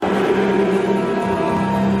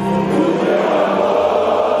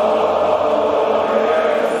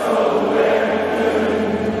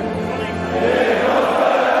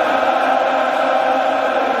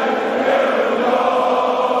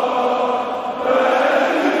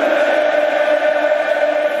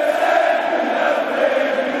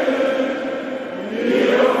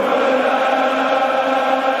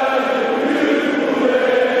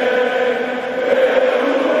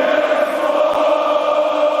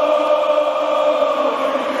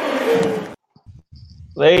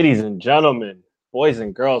Ladies and gentlemen, boys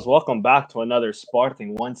and girls, welcome back to another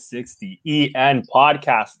Sporting160EN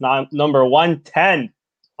podcast, number 110.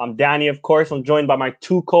 I'm Danny, of course. I'm joined by my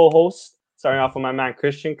two co-hosts, starting off with my man,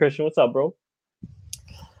 Christian. Christian, what's up, bro?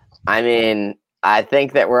 I mean, I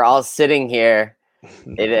think that we're all sitting here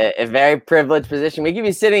in a very privileged position. We could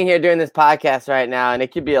be sitting here doing this podcast right now, and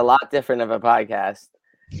it could be a lot different of a podcast,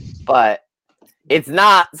 but it's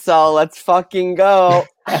not, so let's fucking go.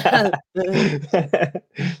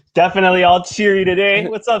 Definitely all cheery today.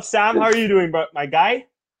 What's up, Sam? How are you doing, my guy?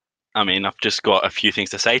 I mean, I've just got a few things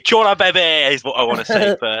to say. Chora, baby, is what I want to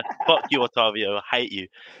say first. Fuck you, Otavio. I hate you.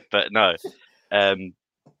 But no, I'm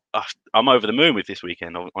over the moon with this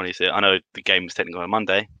weekend, honestly. I know the game was technically on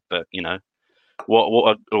Monday, but, you know,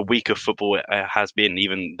 what a week of football it has been,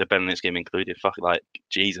 even the Benelux game included. Fuck, like,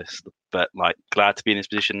 Jesus. But, like, glad to be in this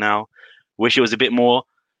position now. Wish it was a bit more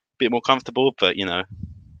comfortable, but, you know,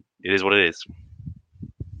 it is what it is.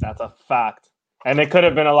 That's a fact. And it could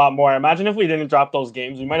have been a lot more. Imagine if we didn't drop those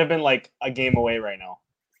games. We might have been like a game away right now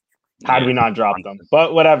had we not dropped them.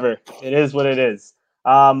 But whatever. It is what it is.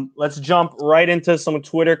 Let's jump right into some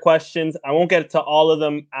Twitter questions. I won't get to all of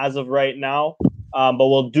them as of right now, but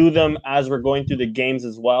we'll do them as we're going through the games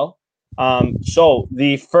as well. So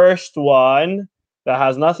the first one that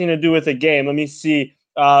has nothing to do with the game, let me see.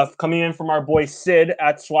 Coming in from our boy Sid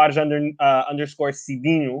at Suarez underscore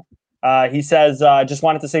Cidinho. He says, just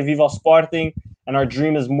wanted to say Viva Sporting, and our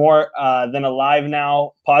dream is more than alive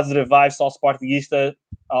now. Positive vibes, all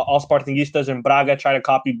Sportingistas in Braga try to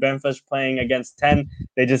copy Benfica playing against 10.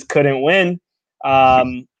 They just couldn't win.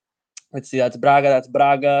 Let's see, that's Braga.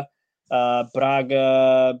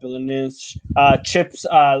 Braga, Belenenses. Chips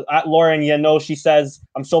at Lauren Yano, she says,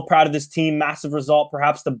 I'm so proud of this team. Massive result,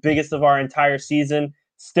 perhaps the biggest of our entire season.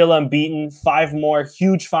 Still unbeaten. 5 more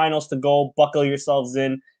huge finals to go. Buckle yourselves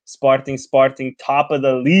in. Sporting, top of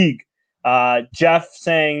the league. Jeff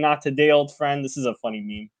saying, not today, old friend. This is a funny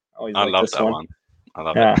meme. I love that one. I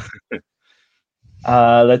love it.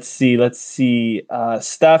 Let's see.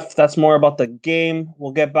 Steph, that's more about the game.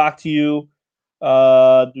 We'll get back to you.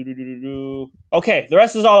 Okay, the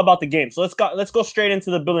rest is all about the game. So let's go straight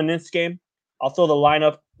into the Belenenses game. I'll throw the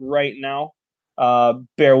lineup right now.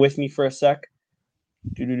 Bear with me for a sec.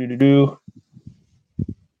 We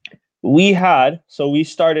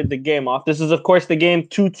started the game off. This is, of course, the game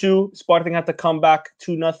 2-2. Sporting had to come back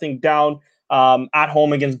 2-0 down at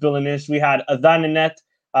home against Belenenses. We had Adan in net,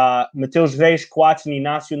 Mateus Reis, Coates, and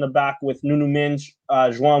Inácio in the back with Nuno Mendes,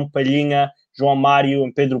 João Palhinha, João Mário,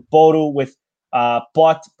 and Pedro Porro with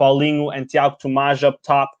Pot, Paulinho, and Tiago Tomás up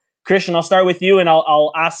top. Christian, I'll start with you, and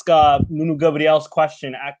I'll ask Nuno Gabriel's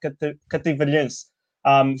question at Cativalhense.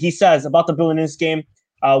 He says, about the Belenenses game,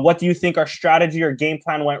 what do you think our strategy or game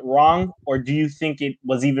plan went wrong, or do you think it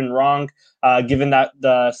was even wrong, given that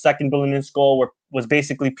the second Belenenses goal was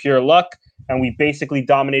basically pure luck, and we basically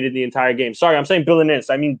dominated the entire game? Sorry, I'm saying Belenenses.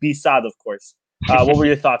 I mean B-Sad, of course. What were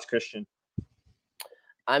your thoughts, Christian?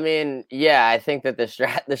 I mean, yeah, I think that the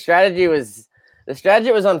strategy was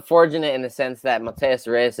unfortunate in the sense that Mateus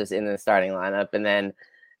Reis is in the starting lineup, and then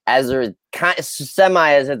as a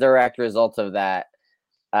direct result of that,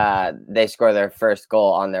 they score their first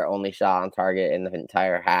goal on their only shot on target in the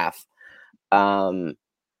entire half.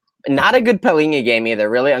 Not a good Paulinho game either.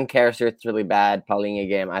 Really uncharacteristically bad Paulinho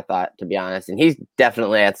game, I thought, to be honest. And he's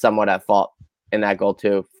definitely somewhat at fault in that goal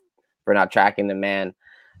too, for not tracking the man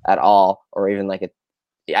at all, or even I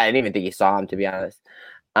didn't even think he saw him, to be honest.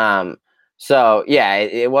 So yeah,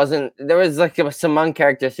 it wasn't. There was some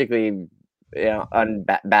uncharacteristically,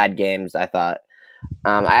 bad games, I thought.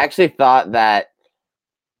 I actually thought that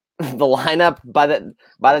the lineup by the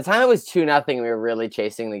time it was 2-0, we were really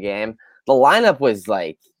chasing the game. The lineup was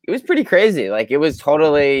it was pretty crazy. It was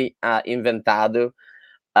totally inventado,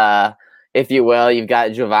 if you will. You've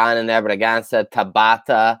got Jovan in there, Bragança,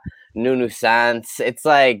 Tabata, Nuno Santos. It's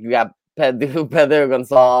you got Pedro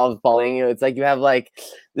Gonçalves, Paulinho. It's you have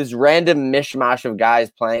this random mishmash of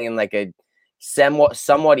guys playing in a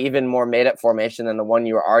somewhat even more made up formation than the one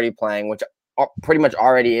you were already playing, which pretty much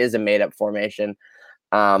already is a made up formation.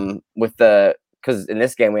 Because in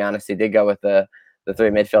this game we honestly did go with the 3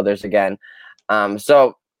 midfielders again.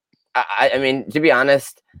 So I mean, to be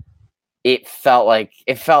honest, it felt like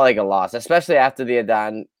a loss, especially after the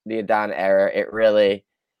Adan error. It really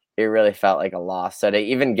felt like a loss. So to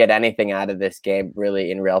even get anything out of this game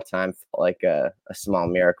really in real time felt like a small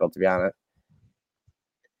miracle, to be honest.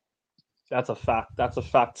 That's a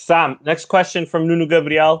fact. Sam, next question from Nuno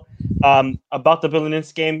Gabriel about the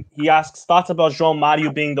Belenenses game. He asks, thoughts about João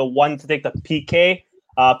Mário being the one to take the PK.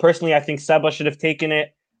 Personally, I think Seba should have taken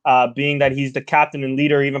it. being that he's the captain and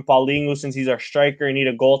leader. Even Paulinho, since he's our striker, need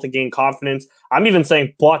a goal to gain confidence. I'm even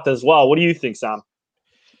saying Plot as well. What do you think, Sam?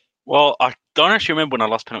 Well, I don't actually remember when our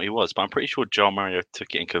last penalty was, but I'm pretty sure João Mario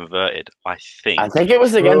took it and converted. I think it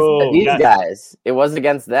was against these yes. guys. It was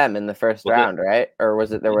against them in the first round, right? Or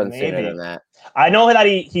was it there wasn't sooner than that? I know that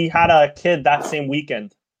he had a kid that same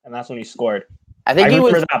weekend, and that's when he scored. I think I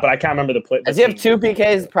remember that, but I can't remember the play. Does he have 2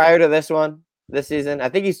 PKs prior to this season? I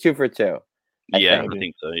think he's 2 for 2. I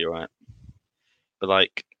think so. You're right. But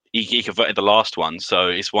like he converted the last one, so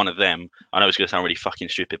it's one of them. I know it's going to sound really fucking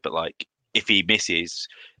stupid, but like if he misses,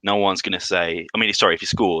 no one's going to say. I mean, sorry, if he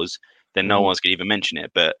scores, then no one's going to even mention it.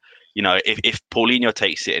 But you know, if Paulinho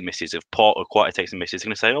takes it and misses, if Pot or Quite takes and misses, he's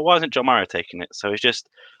going to say, "Oh, why isn't João Mario taking it?" So it's just,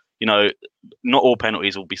 you know, not all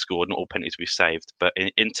penalties will be scored, not all penalties will be saved. But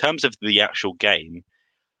in terms of the actual game,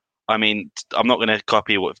 I mean, I'm not going to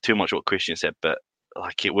copy too much what Christian said, but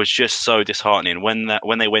like it was just so disheartening when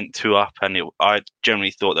they went 2 up, and I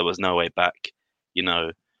generally thought there was no way back. You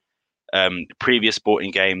know, previous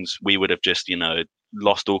Sporting games we would have just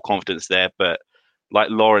lost all confidence there. But like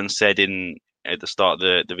Lauren said at the start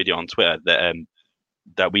of the video on Twitter,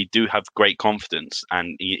 that we do have great confidence,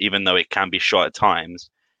 and even though it can be shot at times,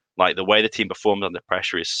 like the way the team performed under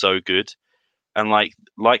pressure is so good. And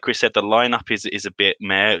like Chris said, the lineup is a bit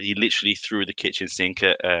meh. He literally threw the kitchen sink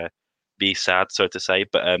at be sad, so to say.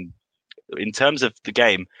 But in terms of the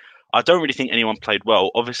game, I don't really think anyone played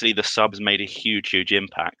well. Obviously, the subs made a huge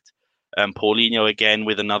impact. Paulinho again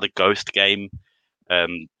with another ghost game.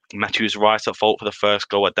 Matthew's right at fault for the first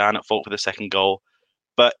goal, Adan at fault for the second goal.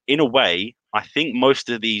 But in a way, I think most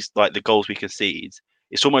of these, like the goals we concede,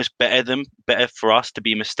 it's almost better for us to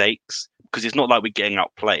be mistakes, because it's not like we're getting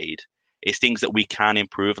outplayed. It's things that we can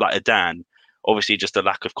improve, like Adan. Obviously, just a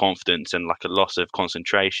lack of confidence and like a loss of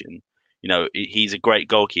concentration. You know, he's a great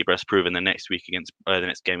goalkeeper, as proven the next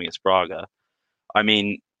game against Braga. I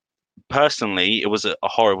mean, personally, it was a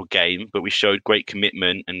horrible game, but we showed great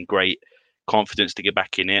commitment and great confidence to get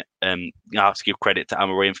back in it. I have to give credit to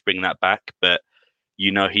Amorim for bringing that back, but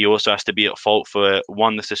he also has to be at fault for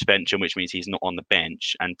 1, the suspension, which means he's not on the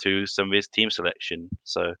bench, and 2, some of his team selection.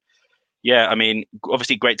 So, yeah, I mean,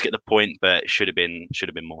 obviously great to get the point, but it should have been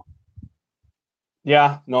more.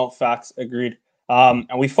 Yeah, no, facts, agreed. And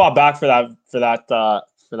we fought back for that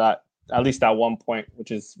at least that 1 point,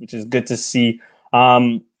 which is good to see.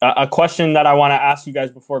 A question that I want to ask you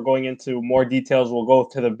guys before going into more details, we'll go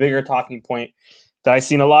to the bigger talking point that I've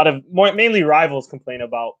seen a lot of mainly rivals complain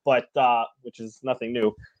about, but which is nothing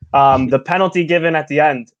new. The penalty given at the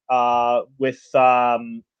end with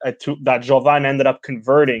that Jovan ended up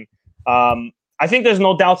converting. I think there's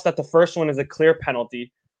no doubts that the first one is a clear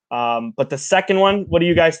penalty. But the second one, what do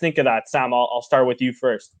you guys think of that? Sam, I'll start with you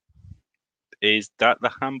first. Is that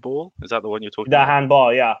the handball? Is that the one you're talking about? The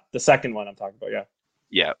handball, yeah. The second one I'm talking about, yeah.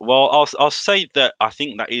 Yeah, well, I'll say that I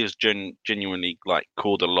think that is genuinely like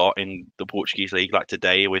called a lot in the Portuguese league. Like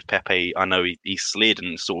today with Pepe, I know he slid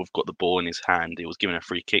and sort of got the ball in his hand. It was given a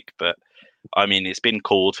free kick, but I mean, it's been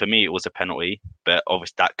called. For me, it was a penalty, but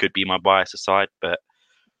obviously that could be my bias aside. But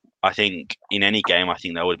I think in any game, I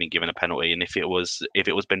think that would have been given a penalty. And if it was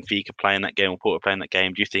Benfica playing that game or Porto playing that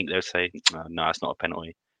game, do you think they would say, no, it's not a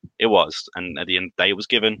penalty? It was, and at the end of the day, it was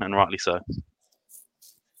given, and rightly so.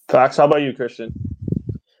 Facts. How about you, Christian?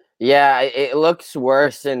 Yeah, it looks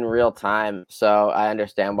worse in real time, so I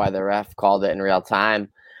understand why the ref called it in real time.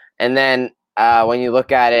 And then when you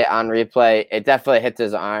look at it on replay, it definitely hits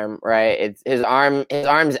his arm, right? It's his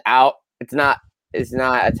arm's out. It's not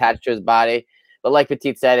attached to his body. But like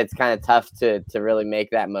Petit said, it's kind of tough to really make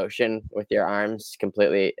that motion with your arms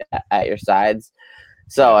completely at your sides.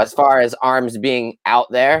 So as far as arms being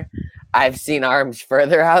out there, I've seen arms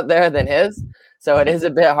further out there than his. So it is a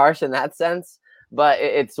bit harsh in that sense. But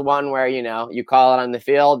it's one where, you call it on the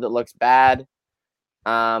field, it looks bad.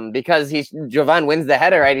 Because Jovan wins the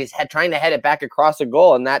header, right? He's trying to head it back across a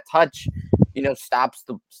goal, and that touch, stops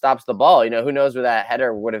the ball. Who knows where that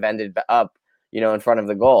header would have ended up, in front of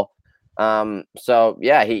the goal. So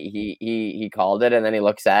yeah, he called it, and then he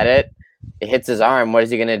looks at it. It hits his arm. What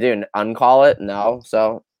is he going to do? Uncall it? No.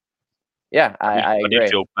 So yeah, I agree. I did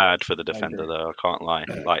feel bad for the defender, though. I can't lie.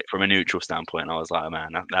 Like from a neutral standpoint, I was like,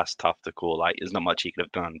 man, that's tough to call. Like, there's not much he could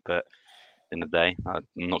have done, but in the day, I'm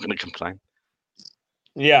not going to complain.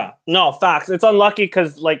 Yeah, no, facts. It's unlucky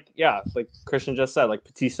because, like Christian just said, like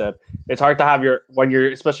Petit said, it's hard to have when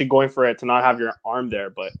you're especially going for it to not have your arm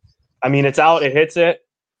there. But I mean, it's out. It hits it.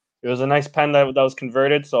 It was a nice pen that was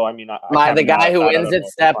converted. So I mean, the guy who wins it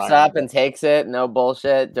steps up and takes it. No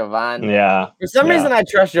bullshit, Jovan. Yeah. For some reason, I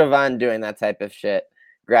trust Jovan doing that type of shit,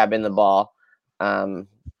 grabbing the ball.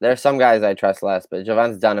 There's some guys I trust less, but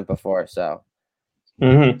Jovan's done it before, so.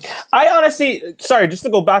 I honestly, sorry, just to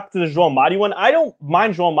go back to the João Mario one, I don't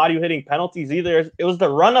mind João Mario hitting penalties either. It was the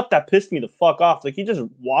run up that pissed me the fuck off. Like he just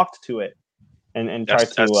walked to it and tried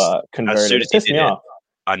to convert it. It pissed me off.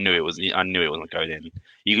 I knew it wasn't going in.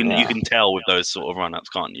 You can tell with those sort of run ups,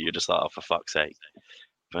 can't you? You're just like, oh, for fuck's sake.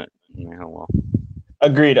 But well.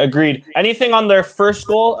 Agreed. Anything on their first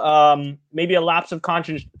goal? Maybe a lapse of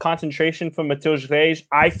concentration from Matheus Reis.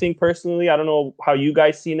 I think personally, I don't know how you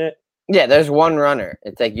guys seen it. Yeah, there's one runner.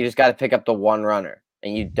 It's like you just got to pick up the one runner,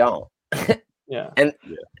 and you don't. And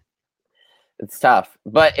it's tough.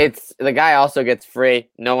 But it's the guy also gets free.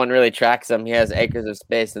 No one really tracks him. He has acres of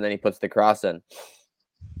space, and then he puts the cross in.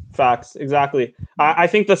 Facts, exactly. I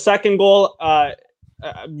think the second goal,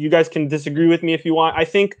 you guys can disagree with me if you want. I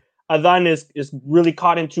think Adan is really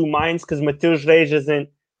caught in two minds because Matheus Reis isn't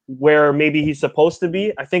where maybe he's supposed to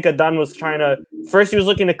be. I think Adan was first he was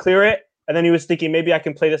looking to clear it, and then he was thinking maybe I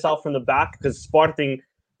can play this out from the back because Sporting,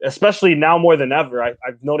 especially now more than ever,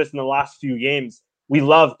 I've noticed in the last few games, we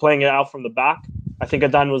love playing it out from the back. I think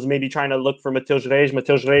Adan was maybe trying to look for Matheus Reis.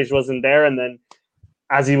 Matheus Reis wasn't there, and then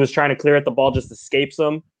as he was trying to clear it, the ball just escapes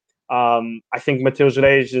him. I think Matheus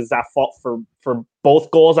Reis is at fault for both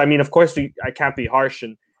goals. I mean, of course, I can't be harsh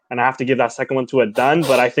and I have to give that second one to Adan,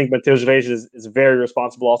 but I think Matheus Reis is very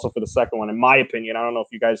responsible also for the second one, in my opinion. I don't know if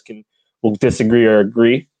you guys will disagree or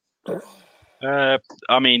agree. I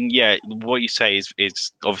mean, yeah, what you say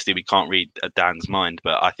is obviously we can't read Dan's mind,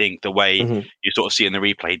 but I think the way you sort of see it in the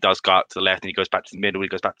replay, he does go out to the left and he goes back to the middle, he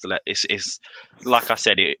goes back to the left. It's like I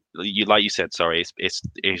said, like you said, sorry,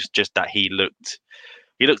 it's just that he looked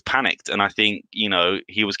panicked, and I think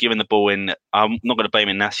he was given the ball in. I'm not going to blame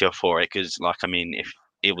Ignacio for it because, if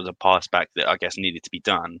it was a pass back that I guess needed to be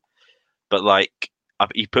done, but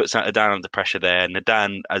he puts Adan under pressure there, and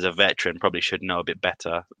Adan as a veteran probably should know a bit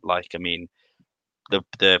better.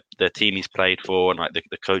 The team he's played for and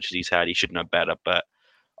the coaches he's had, he should know better. But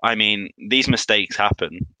I mean, these mistakes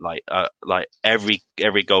happen. Every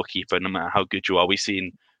goalkeeper, no matter how good you are, we've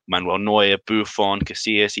seen Manuel Neuer, Buffon,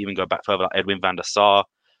 Casillas, even go back further, like Edwin van der Sar,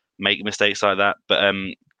 make mistakes like that. But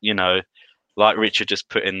like Richard just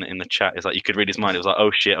put in the chat, it's like you could read his mind. It was like,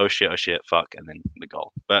 oh shit, fuck, and then the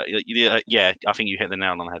goal. But yeah, I think you hit the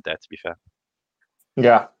nail on the head there. To be fair.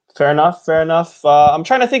 Yeah, fair enough. I'm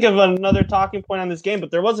trying to think of another talking point on this game,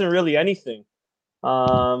 but there wasn't really anything.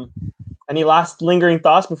 Any last lingering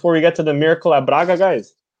thoughts before we get to the miracle at Braga,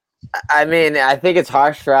 guys? I mean, I think it's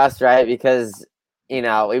harsh for us, right? Because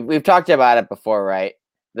we've talked about it before, right?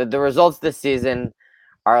 The results this season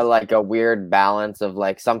are like a weird balance of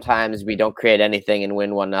sometimes we don't create anything and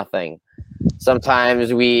win 1-0.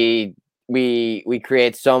 Sometimes we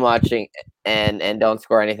create so much and don't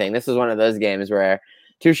score anything. This is one of those games where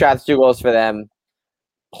 2 shots, 2 goals for them,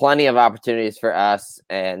 plenty of opportunities for us,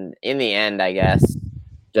 and in the end, I guess,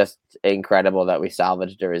 just incredible that we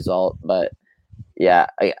salvaged a result. But yeah,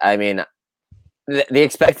 I mean, the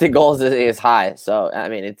expected goals is high, so I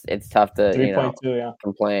mean it's tough to 3.2,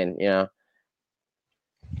 complain.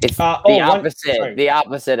 It's the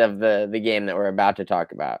opposite of the game that we're about to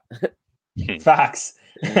talk about. Facts.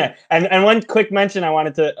 and one quick thing I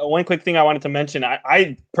wanted to mention.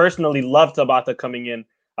 I personally love Tabata coming in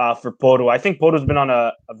for Porto. I think Porto's been on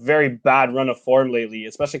a very bad run of form lately,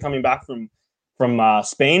 especially coming back from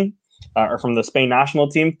Spain or from the Spain national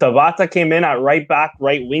team. Tabata came in at right back,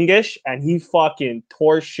 right wingish, and he fucking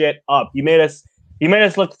tore shit up. He made us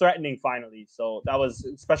look threatening finally. So that was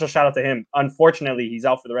a special shout out to him. Unfortunately, he's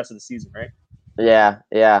out for the rest of the season, right? Yeah,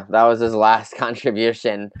 that was his last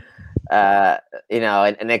contribution. An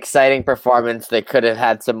exciting performance that could have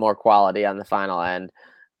had some more quality on the final end.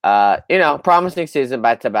 Promising season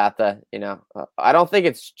by Tabata. I don't think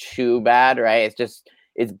it's too bad, right?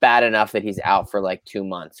 It's bad enough that he's out for 2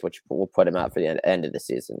 months, which will put him out for the end of the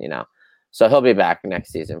season, So he'll be back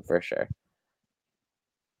next season for sure.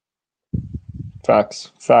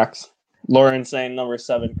 Facts. Lauren saying number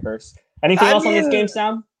 7 curse. Anything else on this game,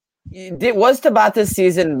 Sam? Was Tabata's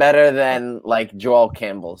season better than Joel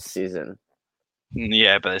Campbell's season?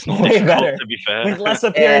 Yeah, but it's not difficult, better. To be fair. With less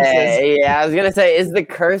appearances. Yeah, I was gonna say, is the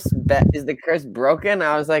curse broken?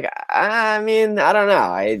 I was like, I mean, I don't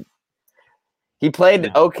know. He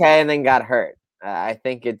played okay and then got hurt. I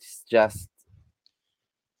think it's just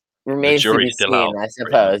remains to be seen, I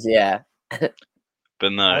suppose. Yeah.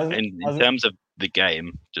 But no, in terms of the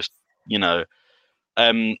game, just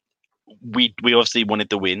we obviously wanted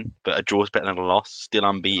to win, but a draw is better than a loss. Still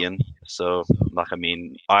unbeaten. So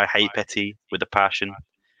I hate Petty with a passion,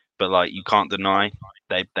 but you can't deny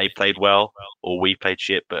they played well or we played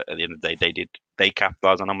shit. But at the end of the day, they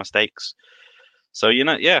capitalized on our mistakes. So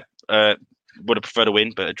would have preferred a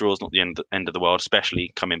win, but a draw is not the end of the world,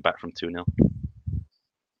 especially coming back from 2-0.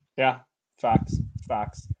 Yeah, facts.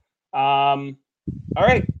 All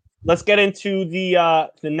right, let's get into the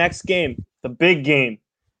next game, the big game,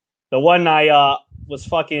 the one I was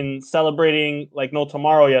fucking celebrating like no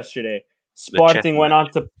tomorrow yesterday. Sporting went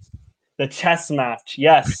on to the chess match.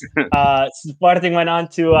 Yes, Sporting went on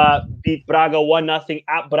to beat Braga 1-0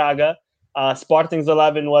 at Braga. Sporting's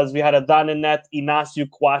 11 was, we had Adan in net, Inácio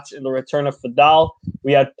Coates in the return of Fidal.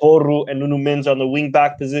 We had Porro and Nuno Mendes on the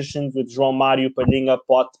wing-back positions with João Mário, Palhinha,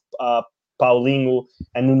 Paulinho,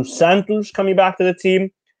 and Nuno Santos coming back to the team.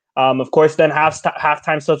 Of course, then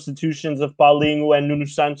halftime substitutions of Paulinho and Nuno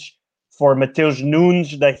Santos for Mateus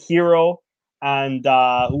Nunes, the hero, and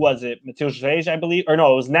who was it? Mateus Reis, I believe. Or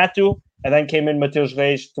no, it was Neto. And then came in Mateus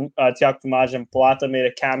Reis, Tiago Tomás, and Plata made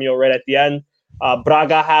a cameo right at the end.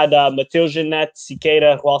 Braga had Mateus Jeanette,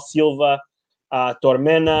 Siqueira, João Silva,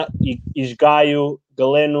 Tormena, Isgaio,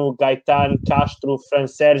 Galeno, Gaetan, Castro, Fran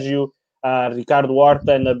Sergio, Ricardo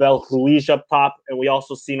Horta, and Abel Ruiz up top. And we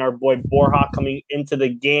also seen our boy Borja coming into the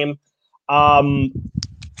game.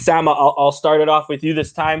 Sam, I'll start it off with you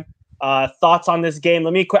this time. Thoughts on this game?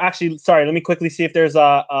 Let me quickly see if there's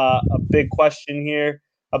a big question here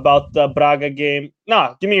about the Braga game.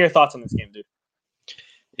 Nah, give me your thoughts on this game, dude.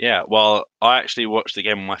 Yeah, well, I actually watched the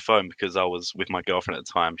game on my phone because I was with my girlfriend at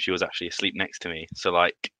the time. She was actually asleep next to me. So,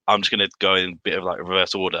 like, I'm just going to go in a bit of, like,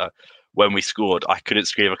 reverse order. When we scored, I couldn't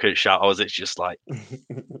scream, I couldn't shout. I was just, like,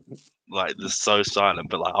 so silent.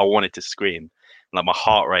 But, like, I wanted to scream. Like, my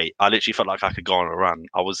heart rate, I literally felt like I could go on a run.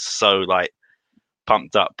 I was so, like,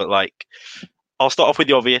 pumped up. But, like, I'll start off with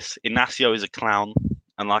the obvious. Inácio is a clown.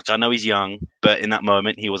 And, like, I know he's young, but in that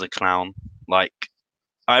moment, he was a clown. Like,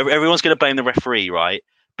 everyone's going to blame the referee, right?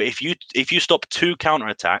 But if you stop two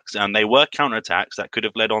counterattacks, and they were counterattacks that could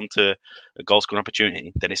have led on to a goal scoring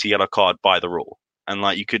opportunity, then it's a yellow card by the rule. And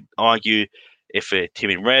like you could argue if a team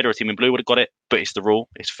in red or a team in blue would have got it, but it's the rule,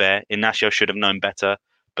 it's fair. Inácio should have known better,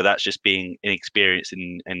 but that's just being inexperienced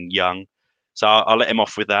and young. So I'll let him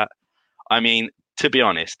off with that. I mean, to be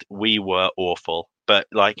honest, we were awful. But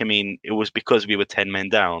it was because we were 10 men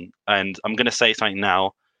down. And I'm going to say something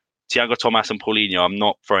now. Tiago Tomás and Paulinho, I'm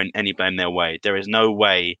not throwing any blame their way. There is no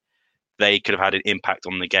way they could have had an impact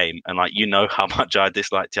on the game. And how much I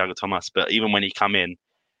dislike Tiago Tomás, but even when he come in,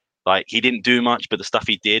 he didn't do much, but the stuff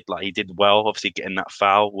he did well. Obviously, getting that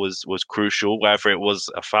foul was crucial. Whether it was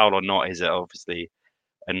a foul or not is obviously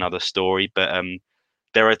another story. But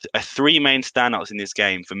there are three main standouts in this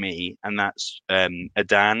game for me, and that's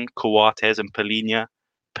Adan, Coates, and Palhinha.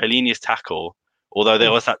 Palhinha's tackle. Although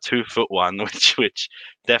there was that 2-foot one, which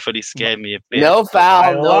definitely scared me a bit. No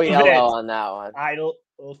foul, no yellow on that one. I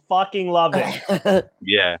fucking love it.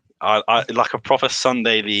 Yeah, I like a proper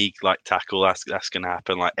Sunday league tackle. That's gonna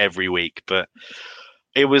happen every week. But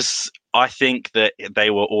it was. I think that they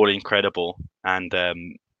were all incredible, and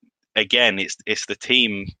again, it's the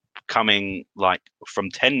team coming from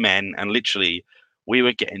 10 men, and literally we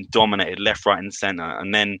were getting dominated left, right, and center,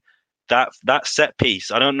 and then. That set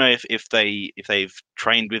piece, I don't know if they've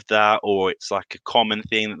trained with that or it's like a common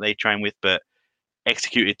thing that they train with, but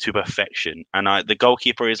executed to perfection. And the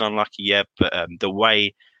goalkeeper is unlucky, yeah, but the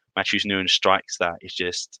way Mateus Nunes strikes that is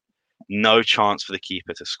just no chance for the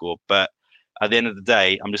keeper to score. But at the end of the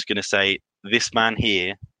day, I'm just going to say this man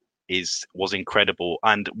here was incredible,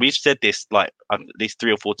 and we've said this at least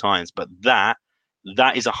 3 or 4 times, but that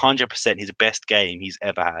is 100% his best game he's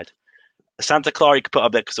ever had. Santa Clara he could put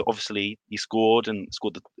up there because obviously he scored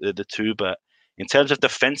the 2, but in terms of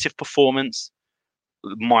defensive performance,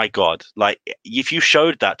 my God, if you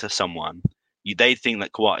showed that to someone, they'd think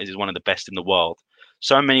that Coates is one of the best in the world.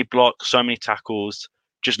 So many blocks, so many tackles,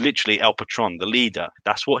 just literally El Patron, the leader.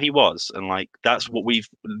 That's what he was, and that's what we've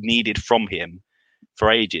needed from him for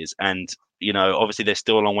ages. And obviously there's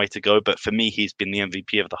still a long way to go, but for me, he's been the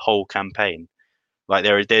MVP of the whole campaign.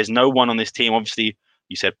 There's no one on this team, obviously.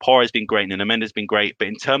 You said Porro has been great and Mendes has been great, but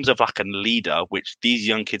in terms of a leader, which these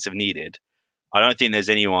young kids have needed, I don't think there's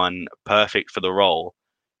anyone perfect for the role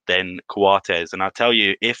than Coates. And I tell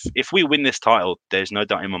you, if we win this title, there's no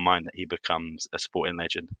doubt in my mind that he becomes a sporting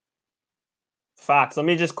legend. Facts. Let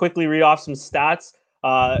me just quickly read off some stats.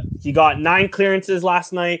 He got 9 clearances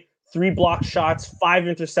last night, 3 block shots, 5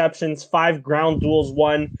 interceptions, 5 ground duels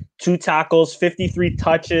won, 2 tackles, 53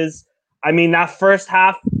 touches. I mean, that first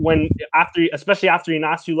half, especially after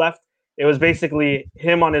Inácio left, it was basically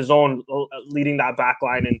him on his own leading that back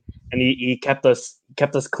line, and he kept us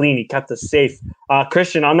clean, he kept us safe.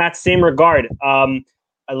 Christian, on that same regard,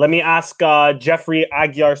 let me ask Jeffrey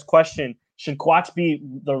Aguiar's question: should Coates be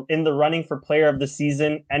in the running for player of the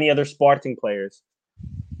season? Any other Sporting players?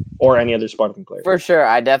 Or any other Sporting players? For sure.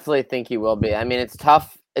 I definitely think he will be. I mean, it's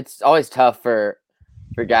tough. It's always tough for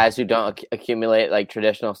guys who don't accumulate like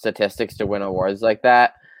traditional statistics to win awards like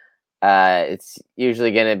that. It's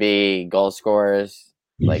usually going to be goal scorers,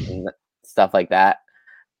 like stuff like that.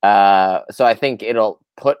 So I think it'll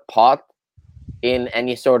put Pot in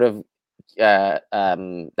any sort of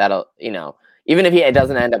that'll, even if he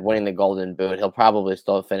doesn't end up winning the Golden Boot, he'll probably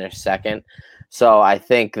still finish second. So I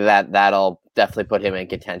think that'll definitely put him in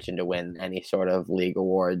contention to win any sort of league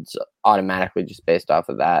awards automatically just based off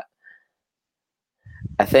of that.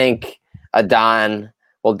 I think Adan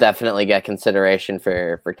will definitely get consideration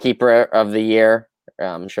for keeper of the year.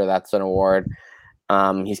 I'm sure that's an award.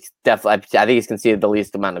 He's definitely, I think he's conceded the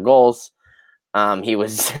least amount of goals. He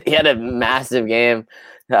had a massive game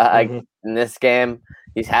in this game.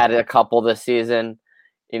 He's had a couple this season.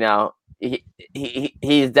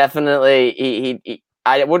 He's definitely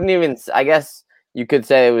I wouldn't even. I guess you could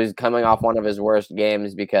say it was coming off one of his worst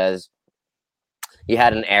games because he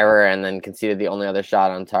had an error and then conceded the only other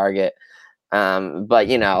shot on target. But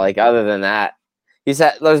like other than that,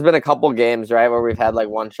 there's been a couple games, right, where we've had like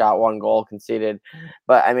one shot, one goal conceded.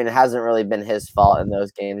 But I mean, it hasn't really been his fault in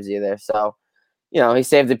those games either. So, he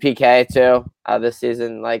saved the PK too this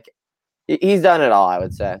season. Like he's done it all, I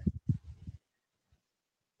would say.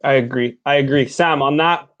 I agree. Sam, on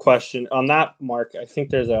that question, on that mark, I think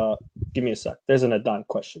give me a sec. There's an Adan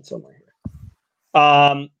question somewhere here.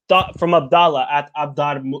 From Abdallah at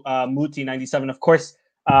Abdar Muti 97. Of course,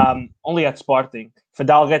 only at Sporting.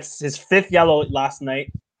 Fadal gets his 5th yellow last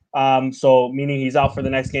night. So meaning he's out for the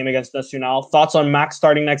next game against Nacional. Thoughts on Max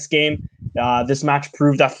starting next game? This match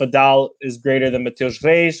proved that Fadal is greater than Mateus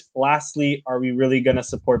Reis. Lastly, are we really going to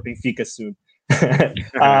support Benfica soon?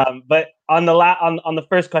 But on the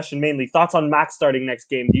first question, mainly thoughts on Max starting next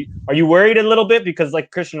game. Are you worried a little bit? Because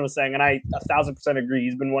like Christian was saying, and I 1,000% agree,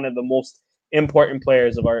 he's been one of the most important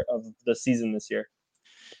players of the season this year.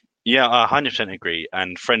 Yeah, I 100% agree.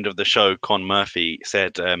 And friend of the show, Con Murphy,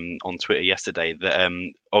 said on Twitter yesterday that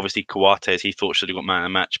obviously Coates he thought should have got man of the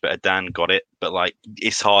match, but Adan got it. But like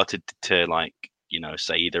it's hard to like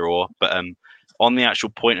say either or. But on the actual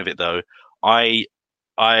point of it though, I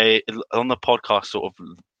on the podcast sort of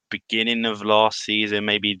beginning of last season,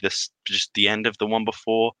 maybe just the end of the one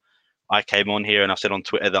before, I came on here and I said on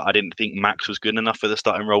Twitter that I didn't think Max was good enough for the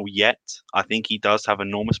starting role yet. I think he does have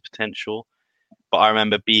enormous potential. But I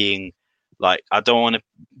remember being like, I don't want to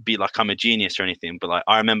be like I'm a genius or anything, but like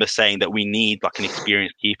I remember saying that we need like an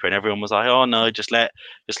experienced keeper, and everyone was like, "Oh no, just let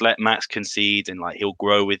Max concede and like he'll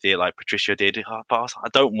grow with it, like Patricio did." But I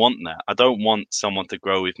don't want that. I don't want someone to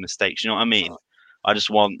grow with mistakes. You know what I mean? I just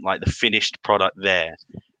want like the finished product there,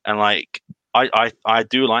 and like I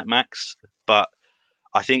do like Max, but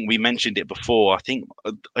I think we mentioned it before. I think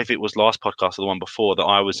if it was last podcast or the one before that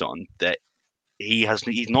I was on, that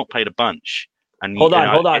he's not played a bunch. And hold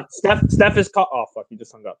on. Steph is call. Oh fuck! He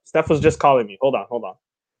just hung up. Steph was just calling me. Hold on.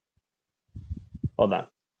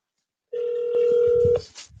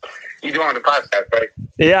 You doing the podcast, right?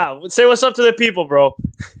 Yeah. Say what's up to the people, bro.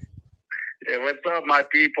 Yeah, what's up, my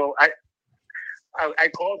people? I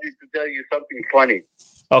called you to tell you something funny.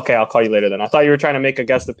 Okay, I'll call you later then. I thought you were trying to make a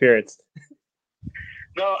guest appearance.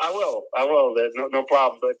 No, I will. There's no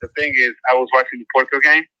problem. But the thing is, I was watching the Porto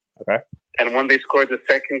game. Okay. And when they scored the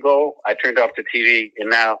second goal, I turned off the TV. And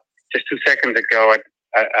now, just 2 seconds ago,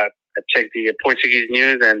 I checked the Portuguese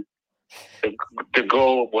news, and the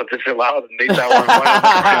goal was disallowed, and they thought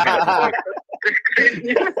one.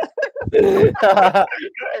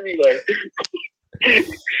 Anyway,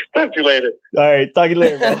 talk to you later. All right, talk to you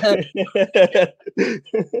later, bro.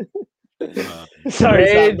 Sorry,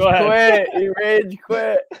 Sam, go ahead. You rage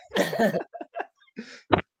quit.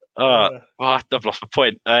 I've lost my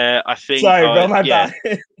point. I think. Sorry, bro, my bad.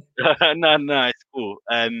 No, it's cool.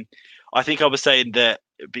 I think I was saying that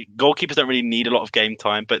goalkeepers don't really need a lot of game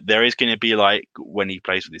time, but there is going to be like when he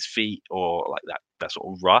plays with his feet or like that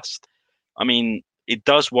sort of rust. I mean, it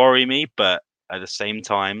does worry me, but at the same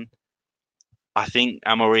time, I think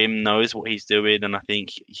Amorim knows what he's doing, and I think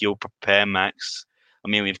he'll prepare Max. I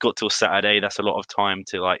mean, we've got till Saturday. That's a lot of time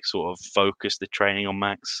to like sort of focus the training on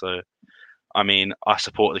Max. So, I mean, I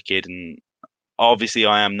support the kid, and obviously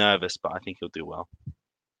I am nervous, but I think he'll do well.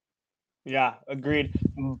 Yeah, agreed.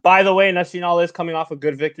 By the way, Nacional is coming off a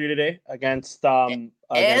good victory today against not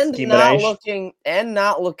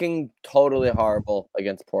looking totally horrible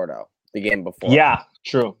against Porto the game before. Yeah,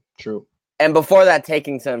 true. And before that,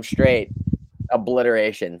 taking some straight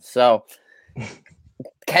obliteration. So,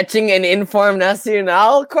 catching an informed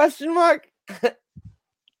Nacional ?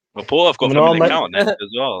 Well, Porto have got Manuel familiar counter as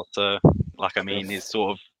well. So, it's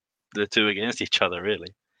sort of the two against each other, really.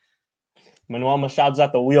 Manuel Machado's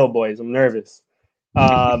at the wheel, boys. I'm nervous.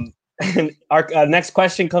 And our next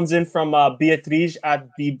question comes in from Beatriz at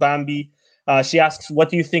the Bambi. She asks, "What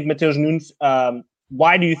do you think Mateus Nunes?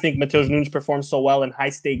 Why do you think Mateus Nunes performs so well in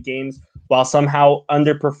high-stake games while somehow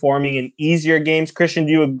underperforming in easier games?" Christian,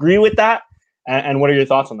 do you agree with that? And what are your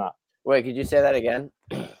thoughts on that? Wait, could you say that again?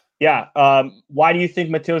 Yeah. Why do you think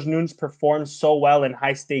Mateus Nunes performs so well in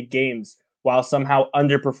high-stake games while somehow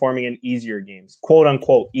underperforming in easier games, quote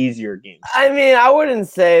unquote, easier games? I mean, I wouldn't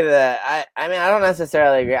say that. I don't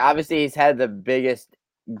necessarily agree. Obviously, he's had the biggest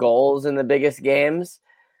goals in the biggest games.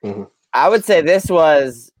 Mm-hmm. I would say this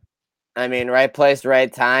was, right place,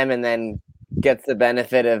 right time, and then gets the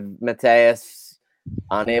benefit of Mateus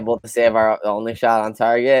unable to save our only shot on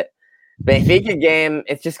target. Benfica game,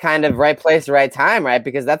 it's just kind of right place, right time, right?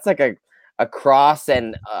 Because that's like a cross,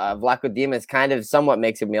 and Vlaco Dimas kind of somewhat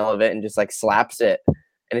makes a meal of it and just like slaps it,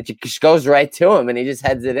 and it just goes right to him, and he just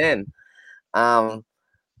heads it in. Yeah,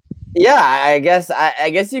 I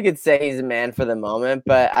guess you could say he's a man for the moment,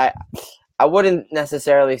 but I wouldn't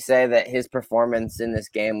necessarily say that his performance in this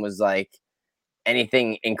game was like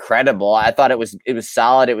anything incredible. I thought it was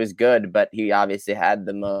solid, it was good, but he obviously had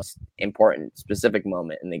the most important specific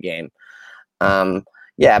moment in the game.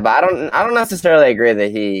 Yeah, but I don't necessarily agree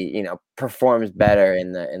that he, performs better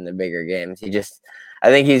in the bigger games. I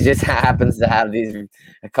think he just happens to have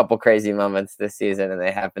a couple crazy moments this season, and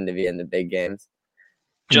they happen to be in the big games.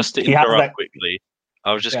 Just to interrupt quickly,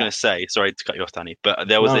 I was just going to say, sorry to cut you off, Danny, but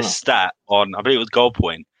there was this stat on, I believe it was Goal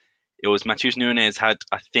Point. It was Mateus Nunes had,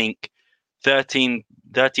 I think, 13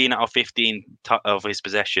 out of 15 of his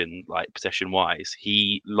possession-wise.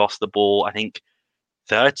 He lost the ball, I think,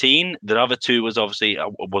 13. The other two was obviously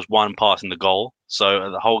one pass in the goal. So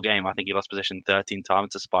the whole game, I think he lost possession 13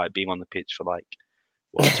 times despite being on the pitch for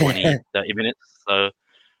 20, 30 minutes. So,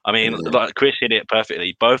 Chris hit it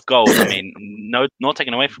perfectly. Both goals, no, not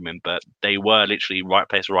taken away from him, but they were literally right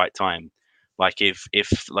place, right time. Like if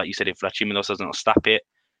like you said, if Vlachimilos doesn't stop it,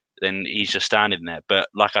 then he's just standing there. But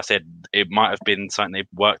like I said, it might have been something they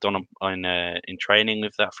worked on in training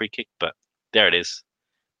with that free kick. But there it is.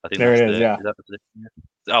 I think there it is. Yeah.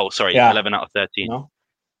 Oh, sorry. Yeah. 11 out of 13. No?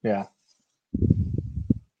 Yeah.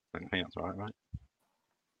 I think that's right.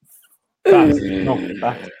 Facts. No,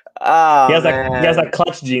 facts. Oh, he has that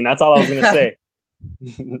clutch gene. That's all I was gonna say.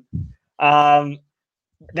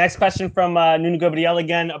 Next question from Nuno Gabriel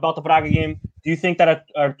again about the Braga game. Do you think that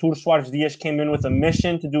Artur Soares Dias came in with a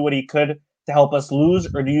mission to do what he could to help us lose,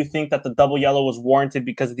 or do you think that the double yellow was warranted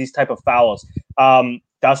because of these type of fouls?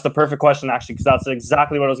 That's the perfect question, actually, because that's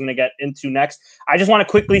exactly what I was going to get into next. I just want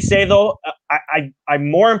to quickly say, though, I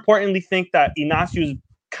more importantly think that Inácio's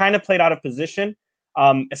kind of played out of position,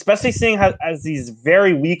 especially seeing as he's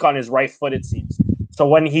very weak on his right foot, it seems. So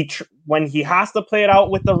when he has to play it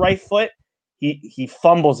out with the right foot, he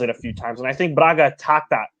fumbles it a few times. And I think Braga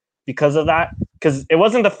attacked that because of that, because it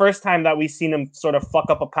wasn't the first time that we've seen him sort of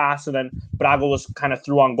fuck up a pass and then Braga was kind of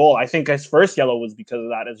through on goal. I think his first yellow was because of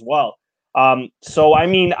that as well. So,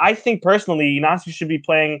 I think personally, Inácio should be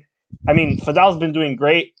playing. Fadal's been doing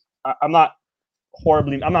great. I'm not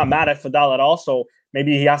mad at Fadal at all. So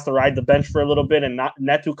maybe he has to ride the bench for a little bit and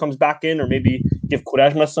Neto comes back in, or maybe give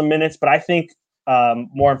Quaresma some minutes. But I think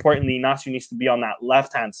more importantly, Inácio needs to be on that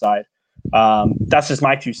left-hand side. That's just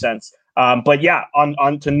my 2 cents. But yeah,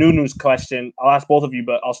 on to Nunu's question, I'll ask both of you,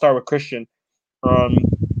 but I'll start with Christian.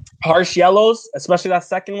 Harsh yellows, especially that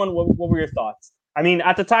second one. What were your thoughts?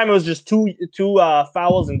 At the time it was just two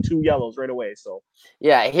fouls and 2 yellows right away. So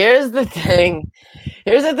yeah, here's the thing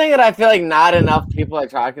that I feel like not enough people are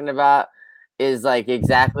talking about is like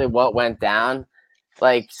exactly what went down.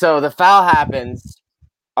 So the foul happens,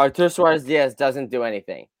 Artur Soares Dias doesn't do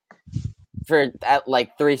anything for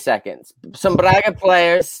 3 seconds. Some Braga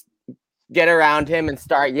players get around him and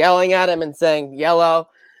start yelling at him and saying yellow.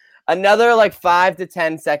 Another 5 to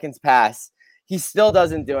 10 seconds pass. He still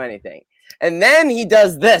doesn't do anything. And then he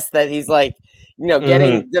does this, that he's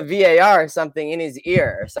getting the VAR or something in his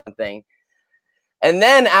ear or something. And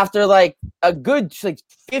then after a good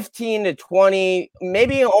 15 to 20,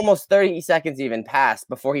 maybe almost 30 seconds even pass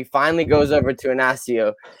before he finally goes over to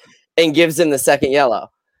Inácio and gives him the second yellow.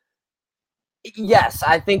 Yes,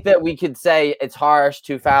 I think that we could say it's harsh.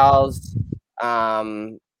 2 fouls.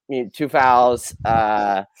 2 fouls.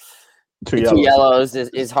 2 yellows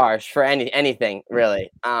is harsh for anything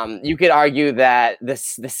really. You could argue that the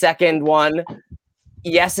second one,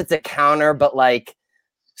 yes, it's a counter, but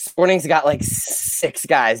Sporting's got 6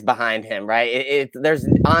 guys behind him, right? There's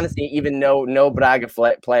honestly even no Braga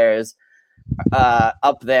players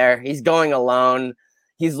up there. He's going alone.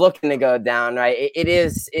 He's looking to go down, right? It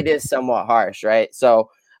is somewhat harsh, right? So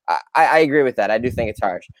I agree with that. I do think it's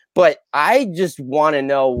harsh. But I just want to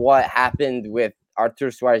know what happened with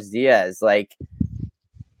Artur Suarez-Diaz. Like,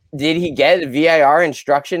 did he get VAR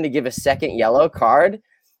instruction to give a second yellow card?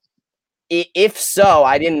 If so,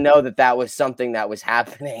 I didn't know that was something that was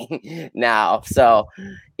happening now. So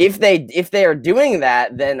if they are doing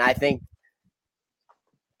that, then I think,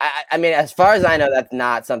 I mean, as far as I know, that's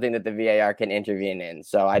not something that the VAR can intervene in.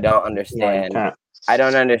 So I don't understand. I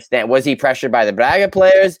don't understand. Was he pressured by the Braga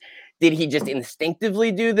players? Did he just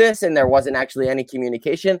instinctively do this and there wasn't actually any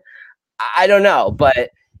communication? I don't know,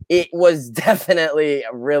 but it was definitely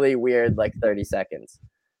a really weird, 30 seconds.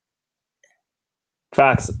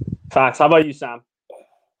 Facts. How about you, Sam?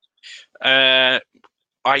 I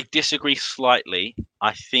disagree slightly.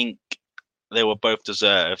 I think they were both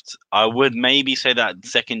deserved. I would maybe say that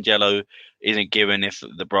second yellow isn't given if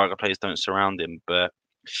the Braga players don't surround him, but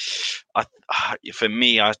for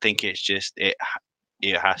me, I think it's just it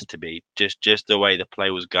has to be just the way the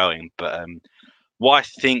play was going. But what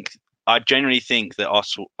I genuinely think that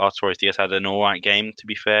Artur Diaz had an all right game. To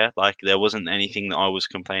be fair, there wasn't anything that I was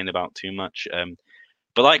complaining about too much.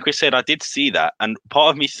 But like we said, I did see that, and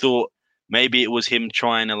part of me thought maybe it was him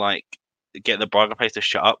trying to get the Braga players to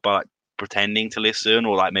shut up by pretending to listen,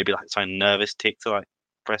 or maybe some nervous tick to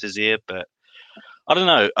press his ear. But I don't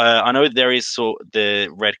know. I know there is the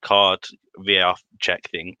red card VAR check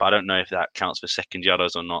thing, but I don't know if that counts for second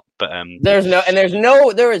yellows or not. But there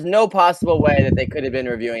is no possible way that they could have been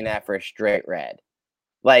reviewing that for a straight red.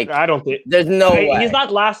 I don't think there's no way. He's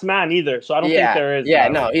not last man either, so I don't think there is. Yeah,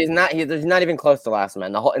 no, he's not. He's not even close to last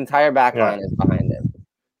man. The whole entire back line is behind him.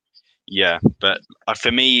 Yeah, but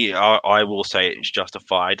for me, I will say it's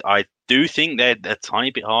justified. I do think they're a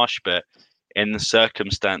tiny bit harsh, but in the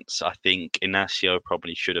circumstance, I think Inacio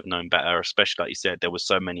probably should have known better, especially like you said, there were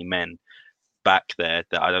so many men back there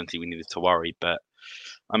that I don't think we needed to worry. But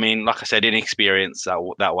I mean, like I said, inexperience, that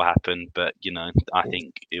will happen, but I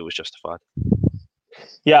think it was justified.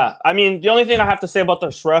 Yeah, I mean, the only thing I have to say about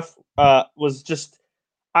this ref was just,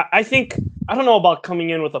 I think, I don't know about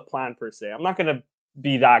coming in with a plan per se. I'm not going to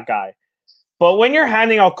be that guy. But when you're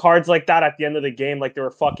handing out cards like that at the end of the game, like they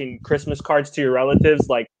were fucking Christmas cards to your relatives,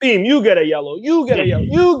 Beam, you get a yellow, you get a yellow,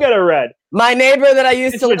 you get a red. My neighbor that I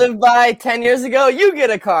used to live by 10 years ago, you get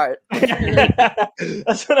a card.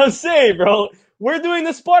 That's what I'm saying, bro. We're doing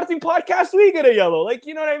the Sporting podcast, we get a yellow.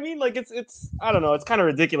 You know what I mean? It's I don't know, it's kind of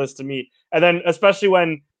ridiculous to me. And then especially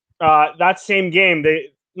when that same game,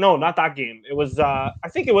 not that game. It was I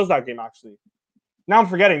think it was that game actually. Now I'm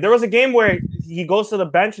forgetting. There was a game where he goes to the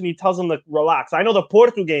bench and he tells him to relax. I know the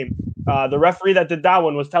Porto game, the referee that did that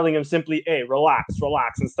one was telling him simply, hey, relax.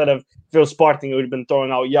 Instead of if it was Sporting, it would have been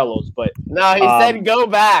throwing out yellows. But no, he said go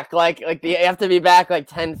back. You have to be back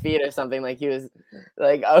 10 feet or something. He was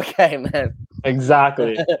okay, man.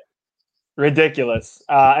 Exactly. Ridiculous.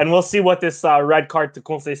 And we'll see what this red card to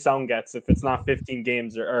Conceição gets, if it's not 15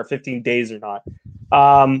 games or 15 days or not.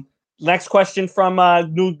 Next question from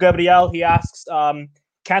Nude Gabriel. He asks,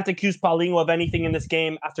 can't accuse Paulinho of anything in this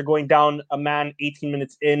game. After going down a man 18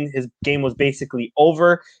 minutes in, his game was basically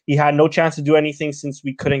over. He had no chance to do anything since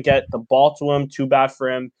we couldn't get the ball to him. Too bad for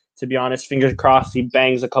him, to be honest. Fingers crossed he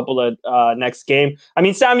bangs a couple of next game. I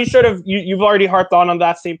mean, Sam, you've already harped on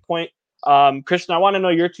that same point. Christian, I want to know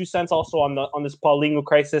your 2 cents also on this Paulinho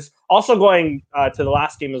crisis. Also going to the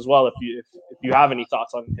last game as well, if you have any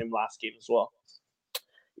thoughts on him last game as well.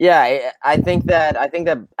 Yeah, I think that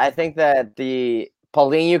the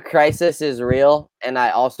Paulinho crisis is real, and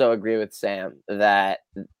I also agree with Sam that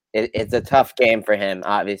it's a tough game for him.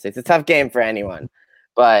 Obviously, it's a tough game for anyone,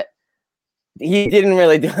 but he didn't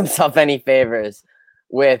really do himself any favors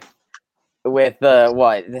with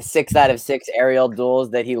the 6 out of 6 aerial duels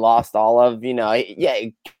that he lost all of. Come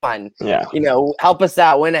on, help us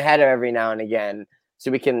out, win a header every now and again, so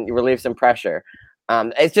we can relieve some pressure.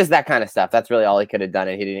 It's just that kind of stuff. That's really all he could have done,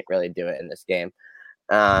 and he didn't really do it in this game.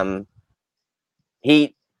 I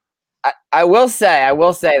will say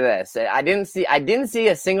this. I didn't see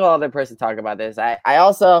a single other person talk about this. I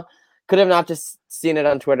also could have not just seen it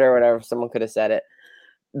on Twitter or whatever. Someone could have said it.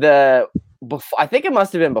 I think it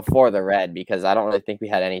must have been before the red, because I don't really think we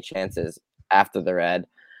had any chances after the red.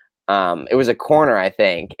 It was a corner, I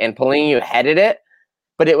think, and Paulinho headed it,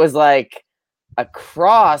 but it was a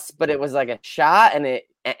cross, but it was a shot, and it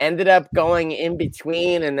ended up going in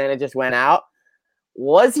between, and then it just went out.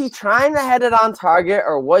 Was he trying to head it on target,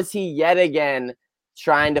 or was he yet again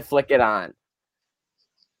trying to flick it on?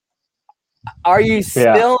 Are you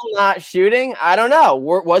still not shooting? I don't know.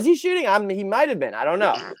 Was he shooting? He might have been. I don't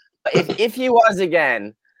know. if he was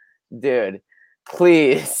again, dude,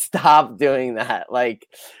 please stop doing that. Like,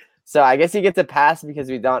 so I guess he gets a pass because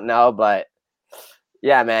we don't know, but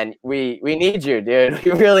yeah, man, we need you, dude.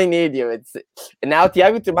 We really need you. And now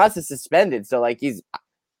Thiago Tomas is suspended, so like he's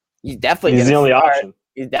definitely the only option.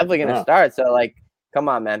 He's definitely gonna start. So like, come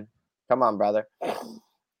on, man, come on, brother.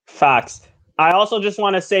 Facts. I also just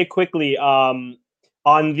want to say quickly, on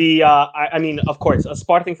the, I mean, of course, as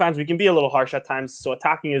Sporting fans, we can be a little harsh at times. So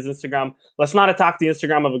attacking his Instagram, let's not attack the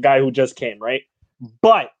Instagram of a guy who just came, right?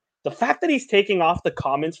 But the fact that he's taking off the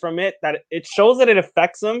comments from it, that it shows that it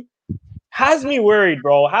affects him, has me worried,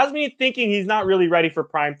 bro. Has me thinking he's not really ready for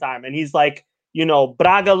prime time. And he's like,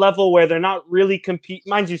 Braga level where they're not really compete.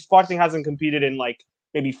 Mind you, Sporting hasn't competed in like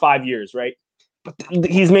maybe 5 years, right? But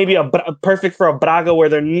he's maybe a perfect for a Braga where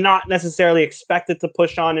they're not necessarily expected to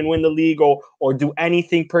push on and win the league or do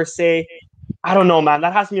anything per se. I don't know, man.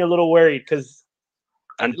 That has me a little worried because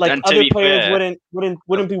other players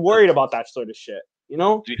wouldn't be worried about that sort of shit.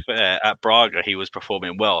 To be fair, at Braga he was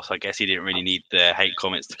performing well, so I guess he didn't really need the hate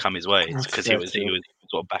comments to come his way because he was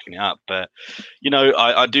sort of backing it up. But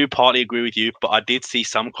I do partly agree with you, but I did see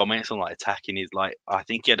some comments on like attacking his I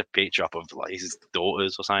think he had a picture up of like his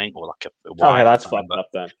daughters or something, or like a wife. Okay, that's fucked up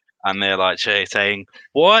then. And they're like saying,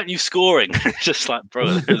 "Why aren't you scoring?" Just like, bro,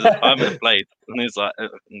 there's a time and place. And it's like, I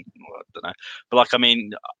don't know. But like, I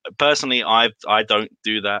mean, personally, I don't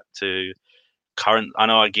do that to current. I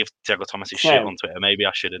know I give Thiago Thomas a shit on Twitter. Maybe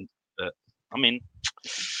I shouldn't, but I mean,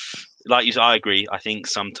 like you said, I agree. I think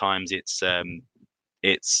sometimes it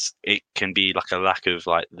can be like a lack of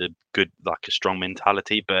like the good, like a strong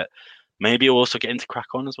mentality, but maybe you'll also get into crack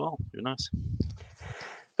on as well. Who knows?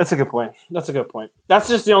 That's a good point. That's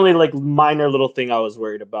just the only like minor little thing I was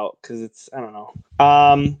worried about because I don't know.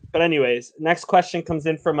 But anyways, next question comes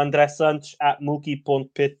in from Andres Sanch at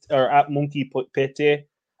Monkey.Pete.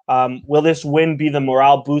 Will this win be the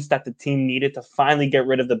morale boost that the team needed to finally get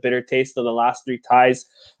rid of the bitter taste of the last 3 ties,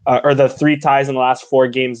 or the 3 ties in the last 4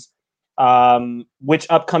 games? Which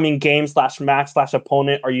upcoming game /match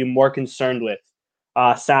 /opponent are you more concerned with?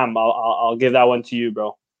 Sam, I'll give that one to you,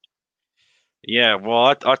 bro. Yeah, well,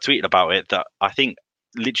 I tweeted about it that I think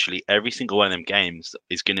literally every single one of them games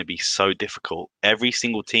is going to be so difficult. Every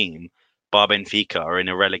single team, bar Benfica, are in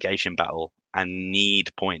a relegation battle and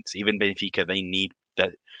need points. Even Benfica, they need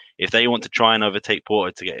that. If they want to try and overtake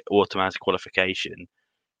Porto to get automatic qualification,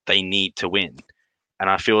 they need to win.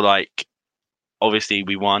 And I feel like, obviously,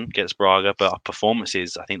 we won against Braga, but our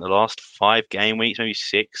performances, I think the last 5 game weeks, maybe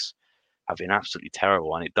 6, have been absolutely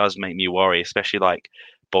terrible. And it does make me worry, especially like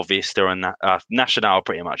Bovista and Nacional are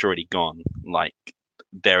pretty much already gone. Like,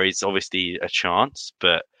 there is obviously a chance,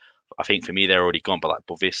 but I think for me, they're already gone. But like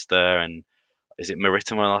Bovista and is it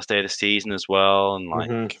Maritimo last day of the season as well? And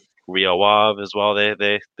like Rio Ave as well.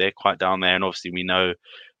 They're quite down there. And obviously we know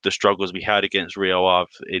the struggles we had against Rio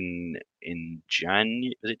Ave in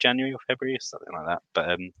January. Was it January or February or something like that?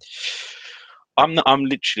 But I'm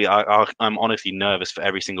honestly nervous for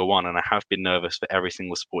every single one, and I have been nervous for every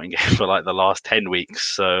single Sporting game for like the last 10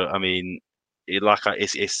 weeks. So I mean,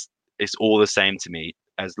 it's all the same to me.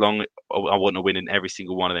 As long I want to win in every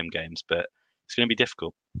single one of them games, but it's going to be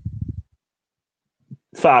difficult.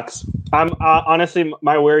 Facts. I'm honestly,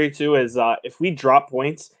 my worry too is if we drop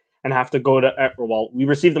points and have to go to we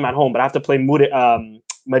received them at home, but I have to play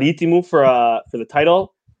Marítimo for the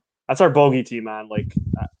title. That's our bogey team, man. Like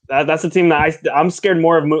that's the team that I'm scared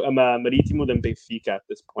more of Marítimo than Benfica at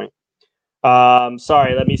this point.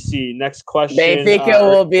 Sorry, let me see. Next question. Benfica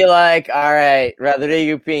will be like, all right,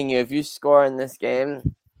 Rodrigo Pinho, if you score in this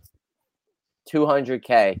game,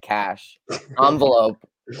 200K cash envelope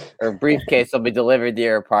or briefcase will be delivered to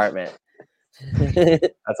your apartment.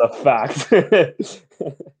 That's a fact.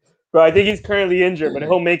 Bro, I think he's currently injured, but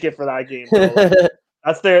he'll make it for that game.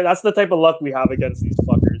 That's the type of luck we have against these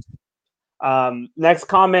fuckers. Next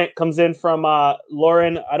comment comes in from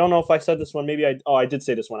Lauren. I don't know if I said this one. Maybe I did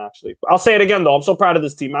say this one actually. I'll say it again though. I'm so proud of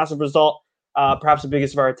this team. Massive result. Perhaps the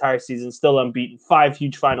biggest of our entire season. Still unbeaten. 5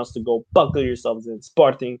 huge finals to go. Buckle yourselves in.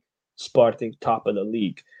 Sporting, top of the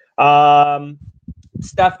league.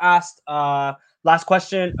 Steph asked, last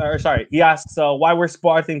question, he asks, why were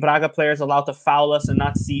Sporting Braga players allowed to foul us and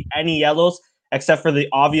not see any yellows except for the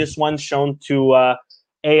obvious ones shown to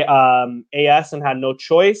AS and had no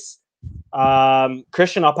choice?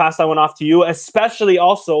 Christian, I'll pass that one off to you, especially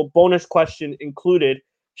also, bonus question included,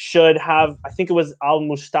 should have, I think it was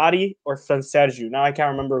Al-Mustari or Fransergio. Now I can't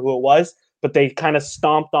remember who it was, but they kind of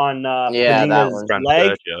stomped on Padina's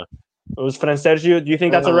leg. It was Fransergio. Do you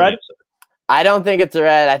think that's a red? I don't think it's a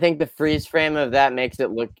red. I think the freeze frame of that makes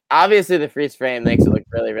it look... Obviously, the freeze frame makes it look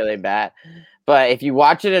really, really bad. But if you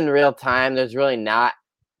watch it in real time, there's really not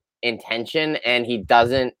intention, and he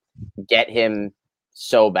doesn't get him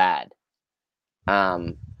so bad.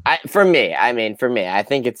 For me, I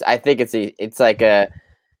think it's like a,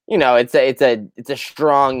 it's a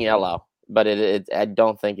strong yellow, but I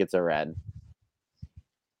don't think it's a red.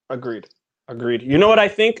 Agreed. You know what I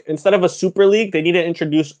think? Instead of a Super League, they need to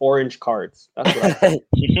introduce orange cards. That's what I think.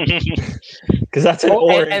 Because that's an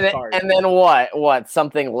orange card. And then what?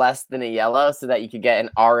 Something less than a yellow, so that you could get an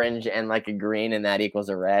orange and like a green, and that equals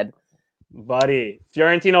a red. Buddy,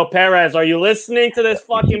 Fiorentino Perez, are you listening to this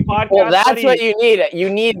fucking podcast? Well, that's buddy? what you need. You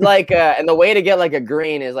need like and the way to get like a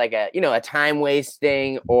green is like a time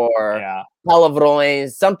wasting or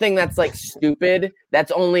palavrões, something that's like stupid.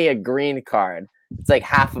 That's only a green card. It's like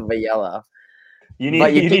half of a yellow. You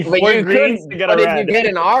need four greens to get a red. But if you get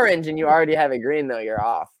an orange and you already have a green, though, you're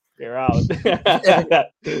off. You're out. I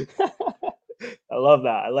love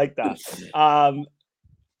that. I like that.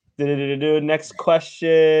 Next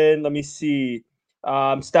question. Let me see.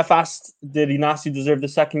 Steph asked, did Inacio deserve the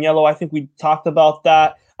second yellow? I think we talked about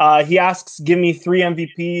that. He asks, give me 3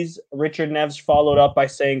 MVPs. Richard Neves followed up by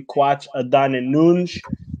saying Quach, Adan, and Nunes.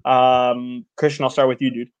 Christian, I'll start with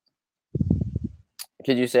you, dude.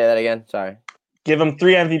 Could you say that again? Sorry. Give him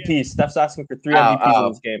 3 MVPs. Steph's asking for 3 MVPs in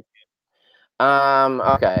this game.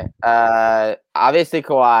 Okay. Obviously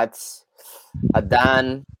Coates,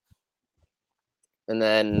 Adan, and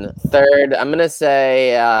then third, I'm gonna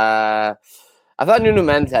say I thought Nuno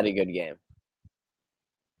Mendes had a good game.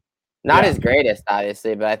 Not his greatest,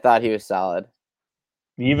 obviously, but I thought he was solid.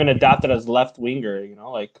 He even adapted as left winger,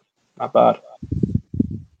 not bad.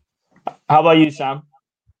 How about you, Sam?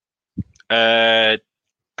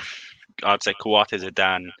 I'd say Coates,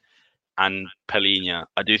 Adan, and Palhinha.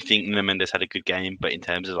 I do think Nuno Mendes had a good game, but in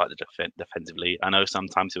terms of like the defensively, I know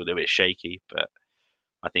sometimes it was a bit shaky, but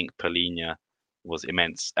I think Palhinha was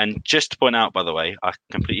immense. And just to point out, by the way, I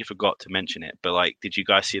completely forgot to mention it, but like, did you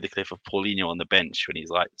guys see the clip of Paulinho on the bench when he's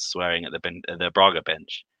like swearing at the Braga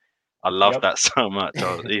bench? I love that so much.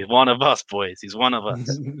 He's one of us, boys. He's one of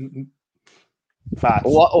us. Facts.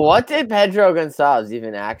 What did Pedro Gonçalves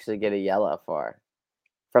even actually get a yellow for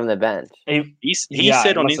from the bench? He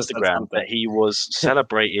said on Instagram that he was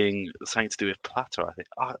celebrating something to do with Plata. I think.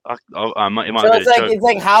 It might it's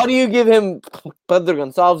like, how do you give him Pedro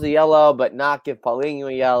Gonçalves a yellow but not give Paulinho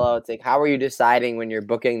a yellow? It's like, how are you deciding when you're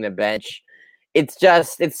booking the bench? It's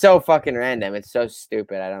so fucking random. It's so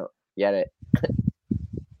stupid. I don't get it.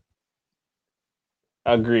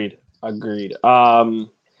 Agreed.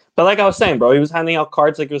 But like I was saying, bro, he was handing out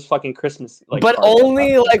cards like it was fucking Christmas. But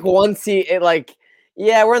only like once we're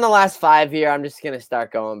in the last 5 here. I'm just gonna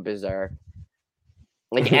start going berserk.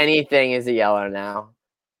 Like anything is a yellow now.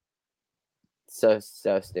 So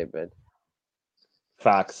stupid.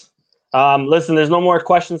 Facts. Listen, there's no more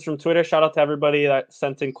questions from Twitter. Shout out to everybody that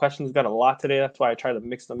sent in questions. We've got a lot today. That's why I try to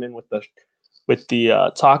mix them in with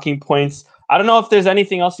the talking points. I don't know if there's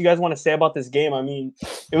anything else you guys want to say about this game. I mean,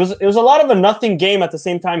 it was a lot of a nothing game at the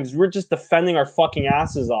same time because we're just defending our fucking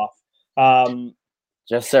asses off.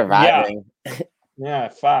 Just surviving. Yeah,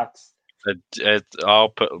 facts. I'll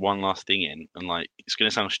put one last thing in, and like it's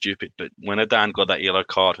gonna sound stupid, but when Adan got that yellow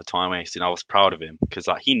card for time wasting, I was proud of him because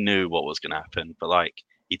like he knew what was gonna happen, but like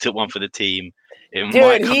he took one for the team. It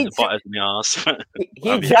might come to bite us in the ass.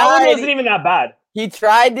 That wasn't even that bad. He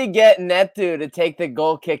tried to get Neto to take the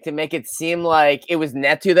goal kick to make it seem like it was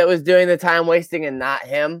Neto that was doing the time wasting and not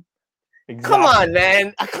him. Exactly. Come on,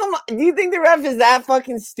 man. Come on. Do you think the ref is that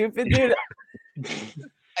fucking stupid, dude?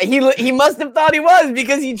 He must have thought he was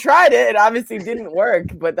because he tried it. It obviously didn't work,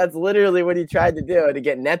 but that's literally what he tried to do, to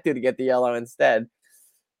get Neto to get the yellow instead.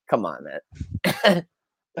 Come on, man.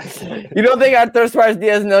 You don't think Artur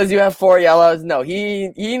Suarez-Diaz knows you have 4 yellows? No,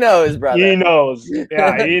 he knows, brother. He knows.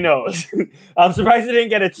 Yeah, he knows. I'm surprised he didn't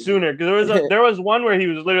get it sooner because there was one where he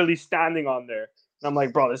was literally standing on there. And I'm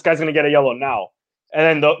like, bro, this guy's going to get a yellow now.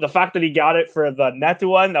 And then the fact that he got it for the Neto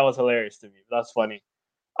one, that was hilarious to me. That's funny.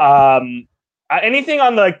 Anything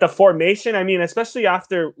on the formation? I mean, especially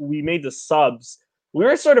after we made the subs, we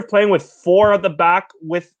were sort of playing with 4 at the back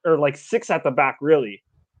or like 6 at the back, really.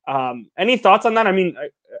 Any thoughts on that? I mean,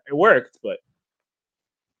 it worked, but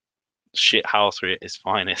shit house at its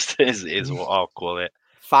finest is what I'll call it.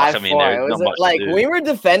 5-4. It was like we were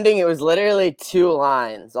defending. It was literally 2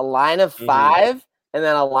 lines: a line of 5 and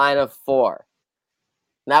then a line of 4.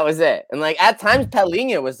 And that was it. And like at times,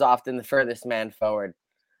 Palhinha was often the furthest man forward.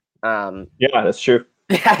 Yeah, that's true.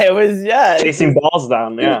 Yeah, it was chasing balls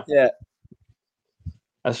down. Yeah, yeah,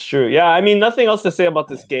 that's true. Yeah, I mean, nothing else to say about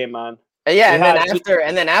this game, man. Yeah,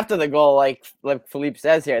 and then after the goal, like Philippe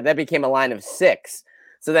says here, that became a line of 6.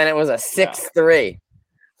 So then it was a 6-3.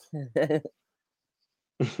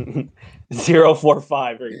 0-4-5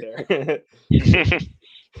 right there.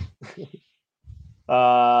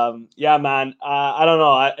 Yeah, man. I don't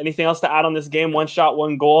know. Anything else to add on this game? 1 shot,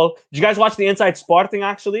 1 goal. Did you guys watch the Inside Sporting,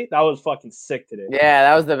 actually? That was fucking sick today. Yeah,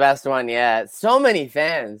 that was the best one yet. So many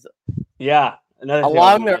fans. Yeah.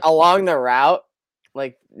 Along the route.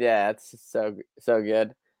 Like, yeah, it's so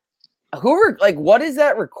good. What is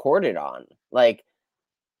that recorded on? Like,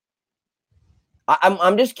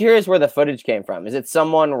 I'm just curious where the footage came from. Is it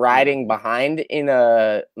someone riding behind in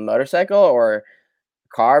a motorcycle or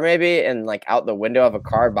car maybe, and like out the window of a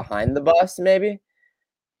car behind the bus maybe? I'm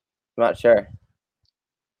not sure.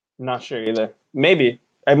 Not sure either. Maybe.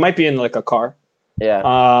 It might be in like a car.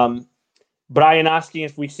 Yeah. Brian asking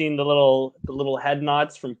if we've seen the little head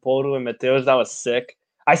nods from Poru and Mateus. That was sick.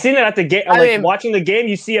 I seen it at the game. Watching the game,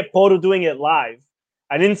 you see it Poru doing it live.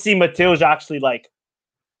 I didn't see Mateus actually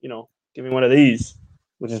give me one of these,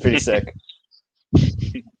 which is pretty sick.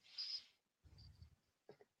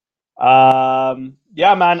 Yeah,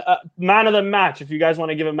 man. Man of the match. If you guys want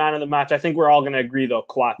to give a man of the match, I think we're all going to agree though.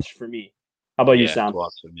 Quatch for me. How about you, Sam?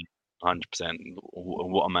 Quatch for me. 100%.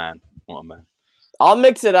 What a man. What a man. I'll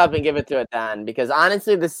mix it up and give it to Adan because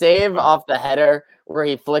honestly, the save off the header where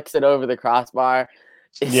he flicks it over the crossbar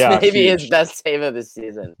is maybe his best save of the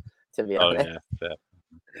season. To be honest. Oh yeah, fair.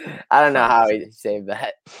 I don't know how he saved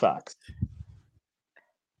that. Facts.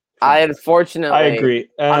 I agree.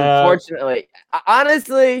 Unfortunately,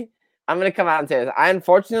 honestly, I'm gonna come out and say this.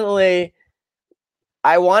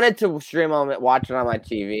 I wanted to watch it on my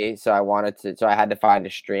TV, so I had to find a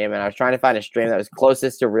stream, and I was trying to find a stream that was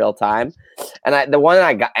closest to real time, and the one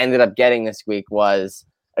that ended up getting this week was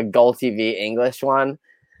a Goal TV English one.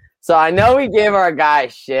 So I know we gave our guy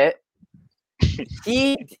shit.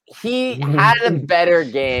 He had a better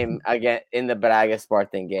game again in the Braga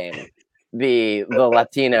Sporting game. The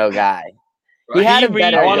Latino guy. He had a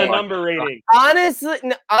better game. A number rating.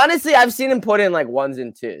 Honestly, I've seen him put in like 1s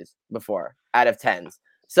and 2s before out of 10s.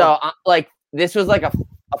 So this was like a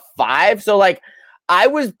 5. So like I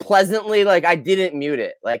was pleasantly I didn't mute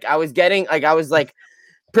it. Like I was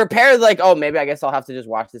prepared oh maybe I guess I'll have to just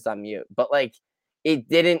watch this on mute. But like it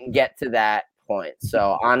didn't get to that point.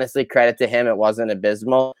 So honestly, credit to him, it wasn't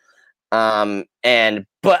abysmal. But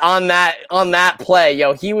on that play,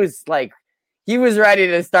 he was ready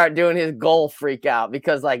to start doing his goal freak out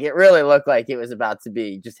because it really looked like it was about to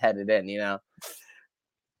be just headed in,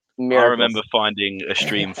 Miracles. I remember finding a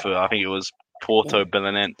stream for I think it was Porto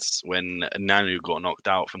Belenenses when Nanu got knocked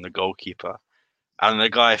out from the goalkeeper, and the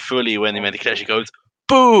guy fully when he made the connection goes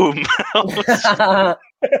boom.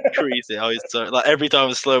 Crazy! I was so every time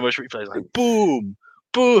a slow motion replay, like boom,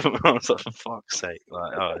 boom. I was like, for fuck's sake!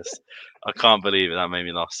 I can't believe it. That made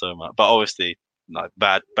me laugh so much. But obviously,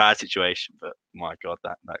 bad situation. But my god,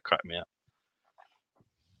 that cracked me up.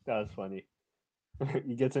 That was funny.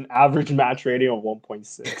 He gets an average match rating of 1.6.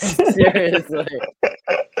 Seriously.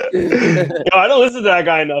 Yo, I don't listen to that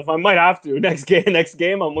guy enough. I might have to. Next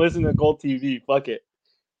game, I'm listening to Gold TV. Fuck it.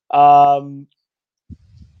 Yeah,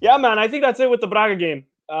 man, I think that's it with the Braga game.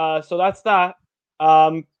 So that's that.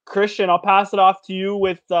 Christian, I'll pass it off to you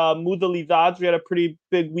with Modalidades. We had a pretty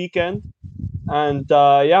big weekend. And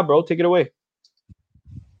yeah, bro, take it away.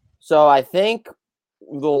 So I think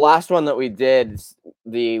the last one that we did,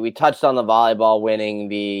 we touched on the volleyball winning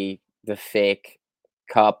the fake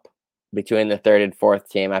cup between the 3rd and 4th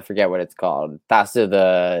team. I forget what it's called. Taça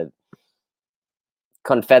the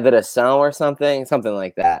Confederação or something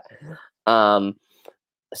like that.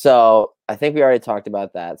 So I think we already talked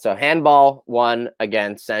about that. So handball won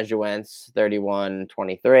against Saint-Jouen's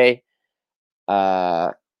 31-23.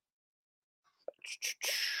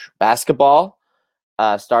 Basketball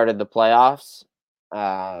started the playoffs.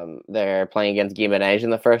 They're playing against Guimarães in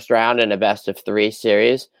the first round in a best-of-3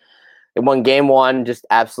 series. They won game 1, just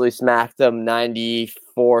absolutely smacked them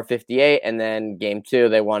 94-58, and then game 2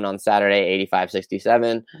 they won on Saturday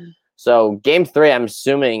 85-67. So game 3, I'm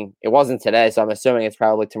assuming it wasn't today, so I'm assuming it's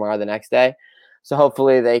probably tomorrow, the next day. So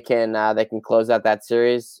hopefully they can close out that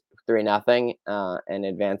series 3-0 and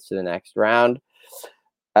advance to the next round.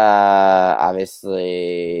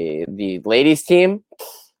 Obviously the ladies team,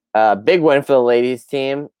 big win for the ladies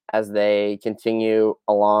team as they continue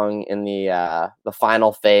along in the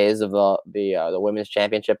final phase of the women's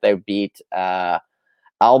championship. They beat Albergaria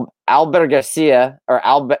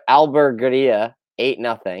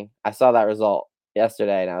 8-0. I saw that result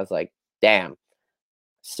yesterday and I was like, damn,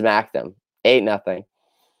 smacked them 8-0.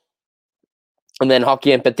 And then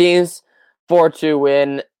hockey and patins 4-2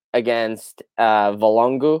 win against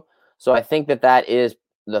Valongo. So I think that is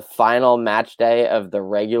the final match day of the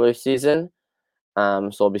regular season.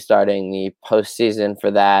 So we'll be starting the postseason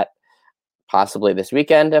for that possibly this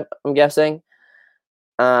weekend, I'm guessing.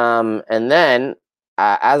 And then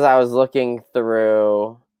as I was looking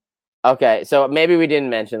through, okay, so maybe we didn't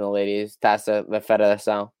mention the ladies Taça da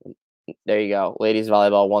Federação. There you go. Ladies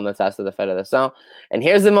volleyball won the Taça da Federação. And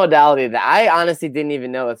here's the modality that I honestly didn't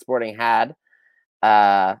even know that Sporting had.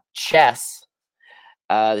 Chess.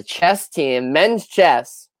 The chess team, men's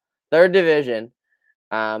chess, 3rd division.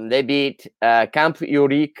 They beat Camp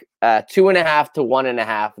Uric 2.5 to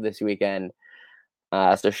 1.5 this weekend.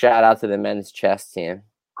 So shout out to the men's chess team.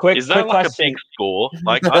 Is that like question. A big score?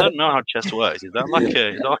 Like I don't know how chess works. Is that like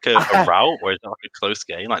a rout or is that like a close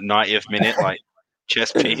game? Like 90th minute, like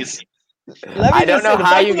chess piece? I don't know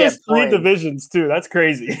how you get 3 divisions too. That's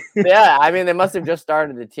crazy. Yeah, I mean they must have just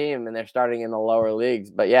started the team and they're starting in the lower leagues.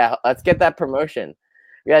 But yeah, let's get that promotion.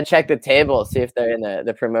 We gotta check the table, see if they're in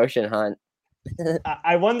the promotion hunt.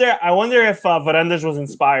 I wonder if Varandas was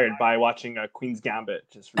inspired by watching Queen's Gambit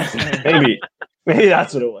just recently. Maybe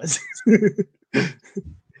that's what it was.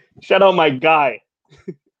 Shout out my guy.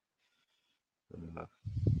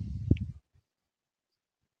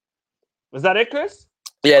 Was that it, Chris?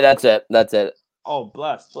 Yeah, that's it. Oh,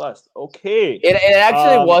 blessed. Okay. It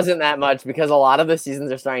actually wasn't that much because a lot of the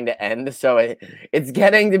seasons are starting to end, so it's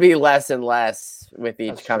getting to be less and less with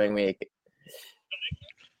each coming week.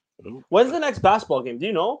 When's the next basketball game? Do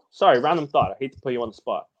you know? Sorry, random thought. I hate to put you on the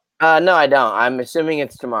spot. No, I don't. I'm assuming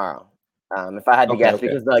it's tomorrow. If I had to guess,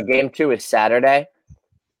 because the game 2 is Saturday.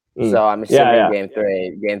 So I'm assuming game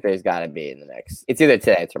 3. Game 3's got to be in the next. It's either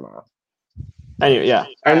today or tomorrow. Anyway, yeah.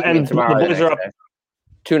 And tomorrow the boys are up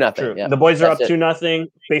 2-0. Yeah. The boys are up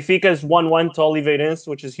 2-0. Benfica's 1-1 to Oliveirense,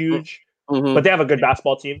 which is huge. Mm-hmm. But they have a good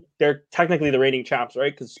basketball team. They're technically the reigning champs,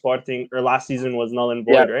 right? Because Sporting last season was null and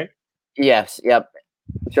void, right? Yes. Yep.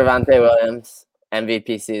 Trevante Williams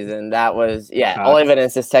MVP season. That was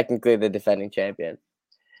Oliveirense is technically the defending champion.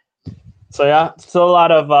 So yeah, still a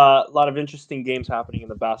lot of interesting games happening in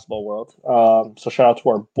the basketball world. So shout out to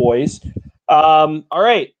our boys. All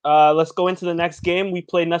right, let's go into the next game. We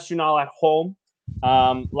played Nacional at home.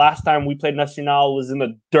 Last time we played Nacional was in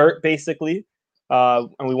the dirt basically,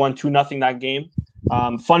 and we won 2-0 that game.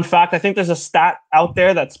 Fun fact: I think there's a stat out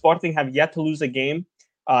there that Sporting have yet to lose a game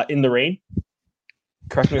in the rain.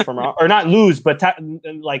 Correct me if I'm wrong, or not lose, but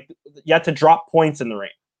yet to drop points in the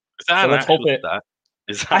rain. So let's hope it.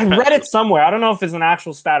 I read it somewhere. I don't know if it's an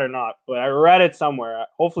actual stat or not, but I read it somewhere.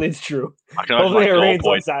 Hopefully it's true. Hopefully it rains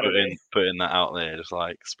on Saturday. Putting that out there, just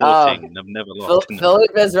like Sporting, never lost.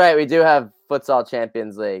 Philippe is right. We do have Futsal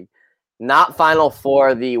Champions League, not Final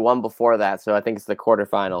Four, the one before that. So I think it's the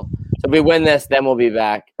quarterfinal. So if we win this, then we'll be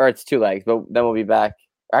back. Or it's 2 legs, but then we'll be back.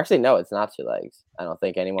 Actually, no, it's not 2 legs. I don't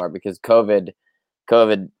think anymore because COVID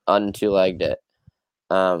un-2-legged it.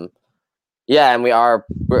 Yeah, and we are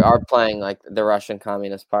playing like the Russian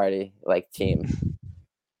Communist Party team.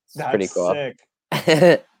 That's pretty cool.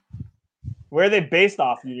 Sick. Where are they based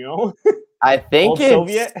off? You know? I think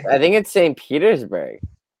it's St. Petersburg,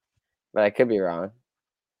 but I could be wrong.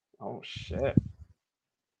 Oh shit.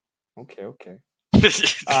 Okay.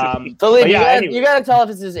 Philippe, you gotta tell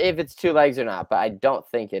us if it's 2 legs or not, but I don't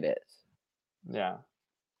think it is.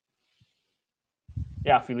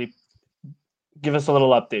 Yeah, Philippe, give us a little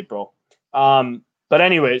update, bro. But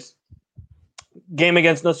anyways, game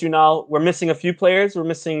against Nacional, we're missing a few players. We're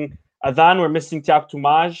missing Adan, we're missing Tiago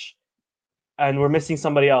Tomás, and we're missing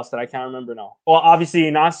somebody else that I can't remember now. Well, obviously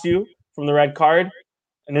Inácio from the red card.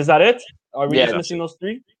 And is that it? Are we just missing those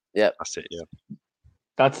 3? Yeah, that's it. Yeah,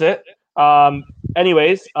 that's it.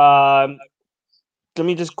 Anyways, let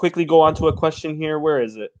me just quickly go on to a question here. Where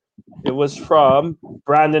is it? It was from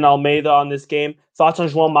Brandon Almeida on this game. Thoughts on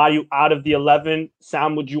João Mário out of the 11?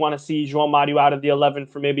 Sam, would you want to see João Mário out of the 11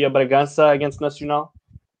 for maybe a Bragança against Nacional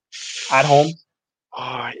at home?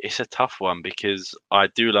 Oh, it's a tough one because I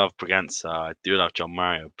do love Bragança. I do love João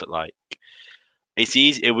Mário, but it's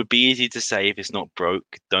easy. It would be easy to say if it's not broke,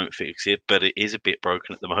 don't fix it. But it is a bit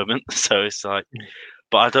broken at the moment, so it's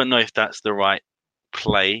but I don't know if that's the right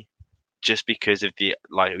play. Just because of the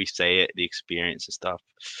the experience and stuff.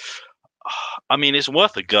 I mean, it's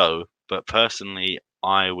worth a go, but personally,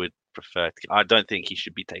 I would prefer. I don't think he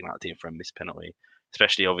should be taken out of the team for a missed penalty,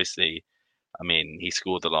 especially obviously. I mean, he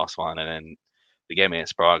scored the last one, and then the game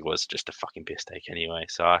against Braga was just a fucking piss take anyway.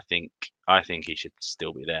 So I think he should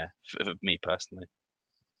still be there for me personally.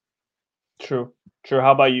 True.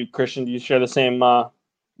 How about you, Christian? Do you share the same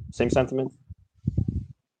sentiment?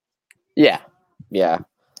 Yeah.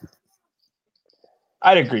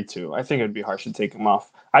 I'd agree too. I think it'd be harsh to take him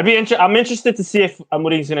off. I'm interested to see if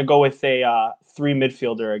Amorim's going to go with a 3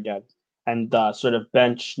 midfielder again and sort of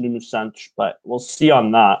bench Nuno Santos, but we'll see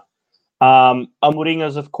on that. Amorim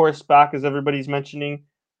is of course back, as everybody's mentioning.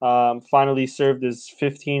 Finally served his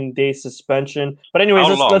 15-day suspension. But anyways,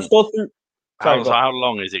 let's go through. How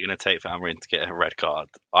long is it going to take for Amorim to get a red card?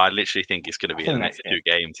 I literally think it's going to be in the next 2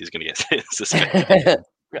 games. He's going to get suspended.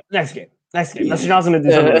 Next game. Nacional's going to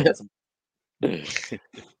do something like this.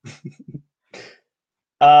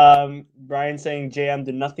 Brian saying JM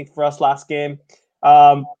did nothing for us last game.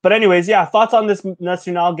 But anyways, yeah, thoughts on this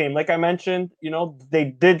Nacional game. Like I mentioned,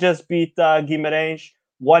 they did just beat Guimarães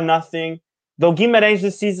 1-0. Though Guimarães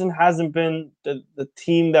this season hasn't been the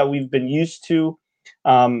team that we've been used to.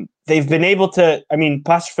 They've been able to,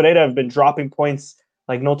 Paços Ferreira have been dropping points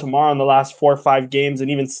like no tomorrow in the last 4 or 5 games,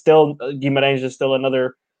 and even still, Guimarães is still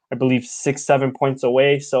another, I believe, 6-7 points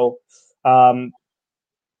away. So,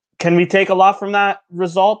 can we take a lot from that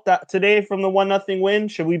result today from the 1-0 win?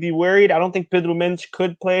 Should we be worried? I don't think Pedro Mendes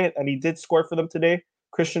could play, and he did score for them today.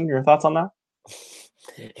 Christian, your thoughts on that?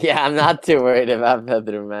 Yeah, I'm not too worried about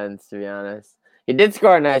Pedro Mendes, to be honest. He did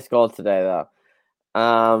score a nice goal today, though.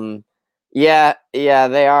 Yeah,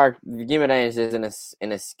 they are. Guimarães is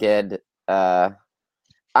in a skid.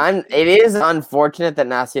 It is unfortunate that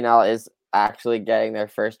Nacional is actually getting their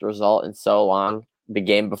first result in so long, the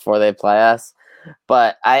game before they play us.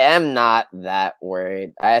 But I am not that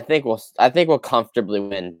worried. I think we'll comfortably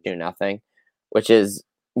win 2-0, which is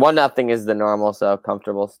 1-0 is the normal, so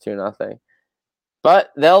comfortable is 2-0.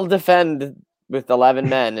 But they'll defend with 11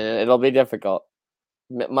 men, and it'll be difficult.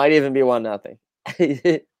 It might even be 1-0.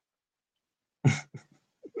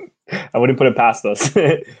 I wouldn't put it past us.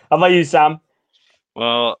 How about you, Sam?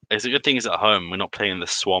 Well, it's a good thing it's at home. We're not playing in the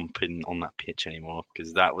swamp on that pitch anymore,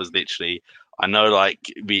 because that was literally. I know,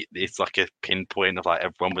 it's like a pinpoint of like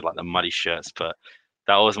everyone with like the muddy shirts, but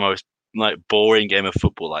that was the most like boring game of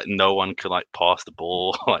football. Like no one could like pass the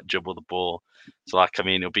ball, like dribble the ball. So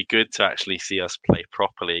it'll be good to actually see us play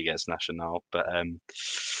properly against Nacional. But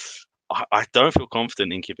I don't feel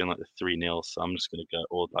confident in keeping like the 3-0, so I'm just gonna go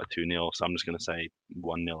or like 2-0. So I'm just gonna say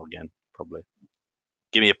 1-0 again, probably.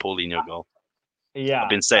 Give me a Paulinho goal. Yeah, I've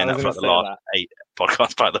been saying that for the last 8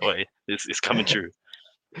 podcasts. By the way, it's coming true.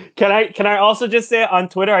 Can I also just say on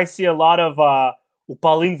Twitter, I see a lot of o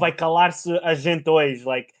Paulinho vai calar a gente hoje.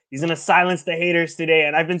 Like he's gonna silence the haters today,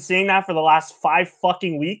 and I've been saying that for the last 5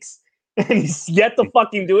 fucking weeks, and he's yet to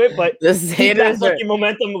fucking do it. But keep that fucking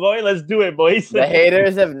momentum going. Let's do it, boys. The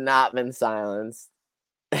haters have not been silenced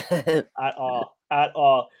at all.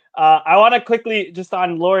 I want to quickly just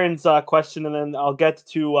on Lauren's question, and then I'll get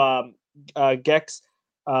to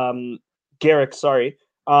Garrick. Sorry.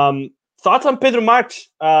 Thoughts on Pedro Marques?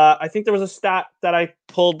 I think there was a stat that I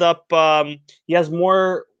pulled up. He has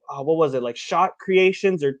more, what was it, like shot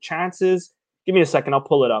creations or chances? Give me a second, I'll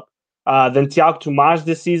pull it up. Than Tiago Tomás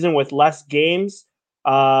this season with less games.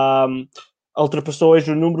 Ultrapassou hoje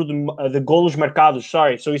o número de golos marcados.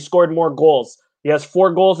 Sorry, so he scored more goals. He has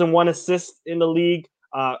 4 goals and 1 assist in the league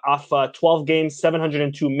off 12 games,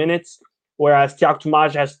 702 minutes. Whereas Tiago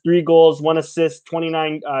Tomás has 3 goals, 1 assist,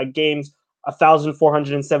 29 games,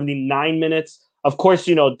 1,479 minutes. Of course,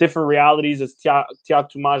 different realities as Tiago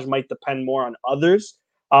Tomás might depend more on others.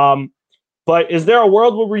 But is there a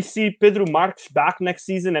world where we see Pedro Marques back next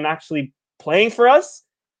season and actually playing for us?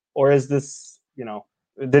 Or is this,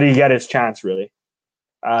 did he get his chance, really?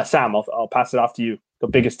 Sam, I'll pass it off to you, the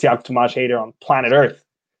biggest Tiago Tomás hater on planet Earth.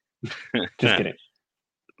 Just kidding.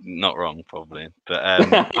 Not wrong, probably. But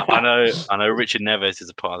I know Richard Neves is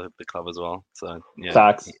a part of the club as well. So, yeah.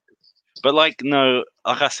 Facts. But like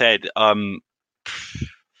I said, I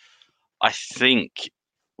think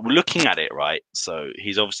looking at it, right, so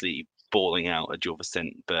he's obviously balling out at Gil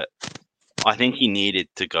Vicente, but I think he needed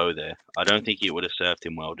to go there. I don't think it would have served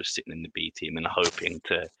him well just sitting in the B team and hoping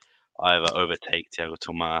to either overtake Tiago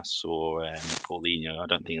Tomás or Paulinho. I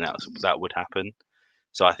don't think that would happen.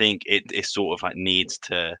 So I think it sort of like needs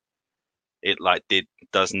to,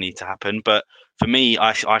 does need to happen. But for me,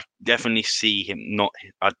 I definitely see him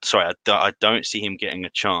I don't see him getting a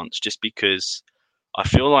chance just because I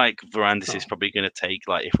feel like Varandas is probably going to take,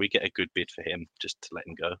 like, if we get a good bid for him, just to let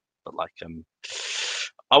him go. But like,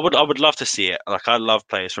 I would love to see it. Like, I love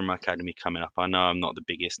players from our academy coming up. I know I'm not the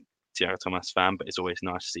biggest Tiago Tomás fan, but it's always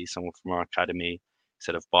nice to see someone from our academy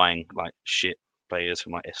instead of buying like shit players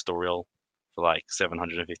from like Estoril for like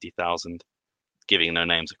 750,000. Giving no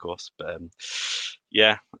names, of course. But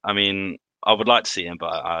yeah, I mean, I would like to see him,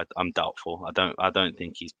 but I'm doubtful. I don't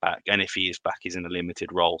think he's back. And if he is back, he's in a limited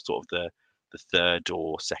role, sort of the third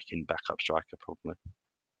or second backup striker, probably.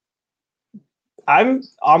 I'm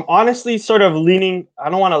honestly sort of leaning. I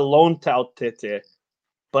don't want to loan out Tete,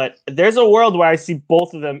 but there's a world where I see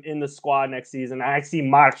both of them in the squad next season. I see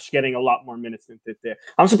March getting a lot more minutes than Tete.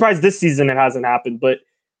 I'm surprised this season it hasn't happened, but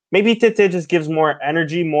maybe Tete just gives more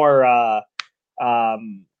energy, more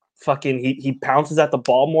fucking he pounces at the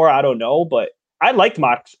ball more. I don't know, but I liked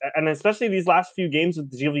March, and especially these last few games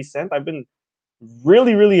with Gil Vicente, I've been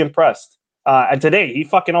really, really impressed. And today he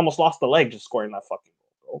fucking almost lost the leg just scoring that fucking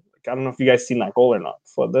goal. Like, I don't know if you guys seen that goal or not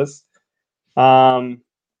for this.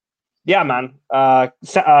 Yeah, man.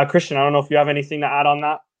 Christian, I don't know if you have anything to add on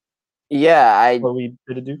that. Yeah, What we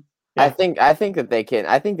did do. Yeah. I think that they can.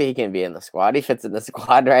 I think that he can be in the squad. He fits in the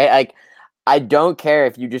squad, right? Like, I don't care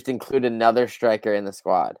if you just include another striker in the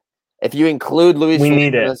squad. If you include Luis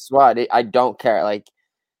Felipe in the squad, I don't care. Like,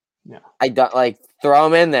 yeah, I don't like throw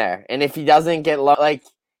him in there. And if he doesn't get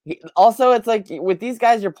also it's like with these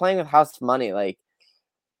guys, you're playing with house money. Like,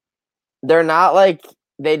 they're not like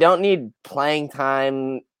they don't need playing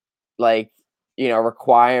time, like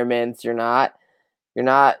requirements. You're not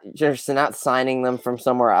signing them from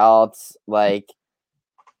somewhere else. Like,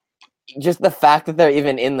 just the fact that they're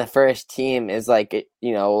even in the first team is like,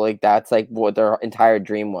 like that's like what their entire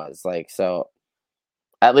dream was. Like, so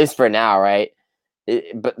at least for now, right?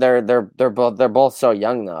 But they're both so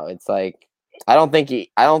young though. It's like I don't think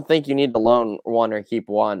you need to loan one or keep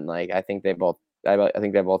one. Like, I think they both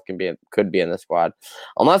could be in the squad,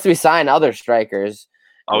 unless we sign other strikers.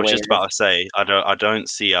 I was just about to say, I don't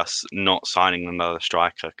see us not signing another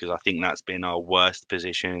striker, because I think that's been our worst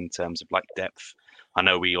position in terms of like depth. I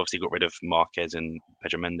know we obviously got rid of Marquez and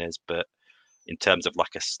Pedro Mendes, but in terms of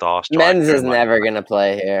like a star striker, Mendes is never gonna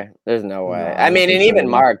play here. There's no way. No, I mean, and even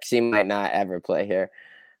Marks, he might not ever play here.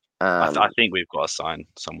 I think we've got to sign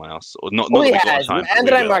someone else, or not. Well, he has.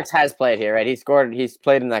 Andre Marks has played here, right? He's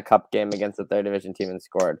played in that cup game against the third division team and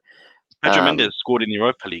scored. Pedro Mendes scored in the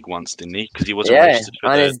Europa League once, didn't he? Because he wasn't registered for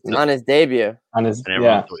on his debut. And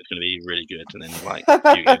everyone thought it was going to be really good, and then like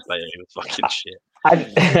a few games later, he was fucking shit.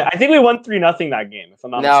 I think we won 3-0 that game. If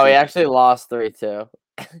I'm not mistaken. We actually lost 3-2.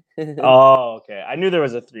 Oh, okay. I knew there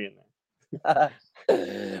was a 3 in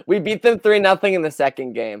there. We beat them 3-0 in the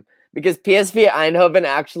second game because PSV Eindhoven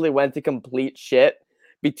actually went to complete shit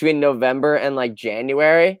between November and like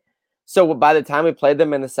January. So by the time we played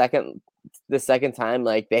them in the second time,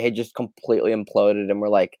 like they had just completely imploded and were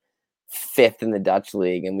like 5th in the Dutch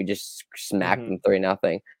league, and we just smacked them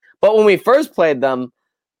 3-0. But when we first played them,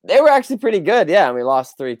 they were actually pretty good, yeah, and we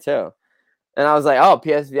lost 3-2. And I was like, oh,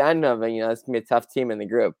 PSV Eindhoven, it's gonna be a tough team in the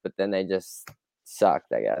group, but then they just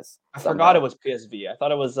sucked, I guess. I forgot it was PSV. I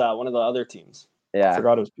thought it was one of the other teams. Yeah, I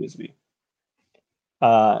forgot it was PSV.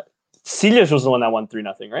 Silas was the one that won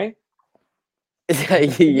 3-0, right?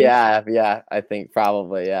 yeah, I think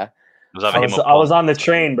probably, yeah. I was on the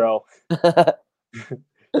train, bro.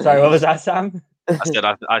 Sorry, what was that, Sam? I said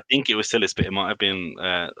I think it was Silas, but it might have been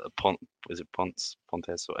Pontes,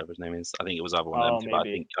 whatever his name is. I think it was either one of them. But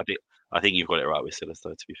I think you've got it right with Silas, though.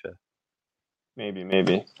 To be fair,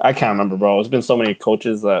 maybe I can't remember, bro. There's been so many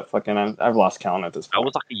coaches that fucking I've lost count at this point. That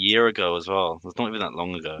was like a year ago as well. It's not even that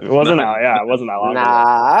long ago. It wasn't it wasn't that long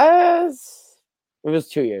ago. It was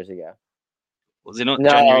 2 years ago. Was it not?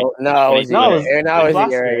 January? No, it was a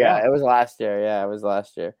year ago. Yeah. It was last year. Yeah, it was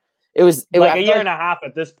last year. It was like a year and a half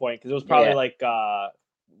at this point, because it was probably like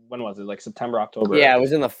when was it? Like September, October. Yeah, it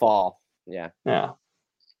was in the fall. Yeah.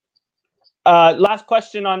 Last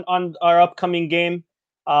question on our upcoming game,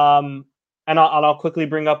 and I'll quickly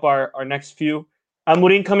bring up our next few.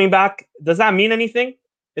 Amorim coming back, does that mean anything?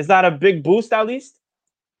 Is that a big boost at least?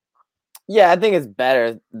 Yeah, I think it's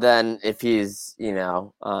better than if he's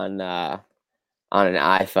on an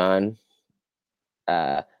iPhone.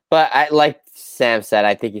 But I, like Sam said,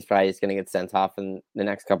 I think he's probably just going to get sent off in the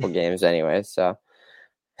next couple games anyway. So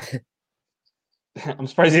I'm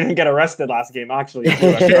surprised he didn't get arrested last game. Actually, I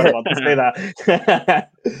forgot about to say that.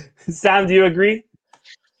 Sam, do you agree?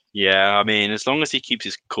 Yeah, I mean, as long as he keeps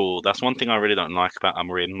his cool, that's one thing I really don't like about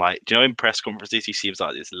Amorim. Like, do you know, in press conferences, he seems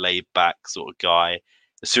like this laid-back sort of guy.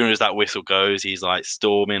 As soon as that whistle goes, he's like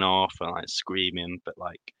storming off and like screaming. But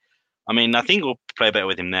like, I mean, I think we'll play better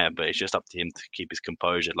with him there, but it's just up to him to keep his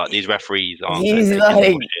composure. Like, these referees aren't.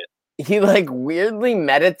 He like weirdly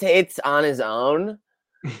meditates on his own,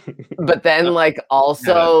 but then like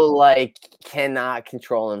also like cannot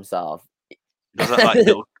control himself. Does that like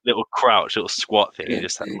little crouch, little squat thing? He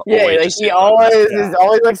just he always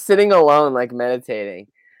like sitting alone, like meditating.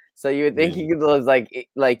 So you would think he was like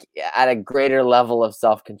at a greater level of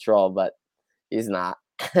self control, but he's not.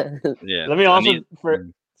 Yeah. Let me also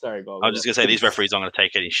Sorry, go. I was just gonna say these referees aren't gonna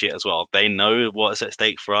take any shit as well. They know what's at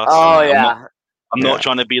stake for us. Oh yeah. I'm not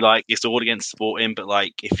trying to be like it's all against Sporting, but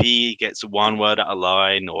like if he gets one word out of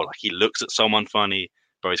line or like he looks at someone funny,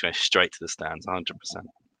 bro, he's going straight to the stands, 100%.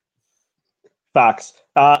 Facts.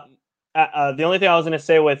 The only thing I was going to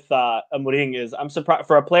say with Amorim is I'm surprised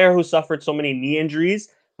for a player who suffered so many knee injuries.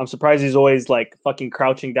 I'm surprised he's always like fucking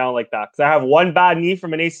crouching down like that. Because I have one bad knee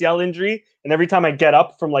from an ACL injury, and every time I get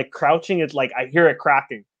up from like crouching, it's like I hear it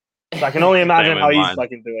cracking. So I can only imagine how he's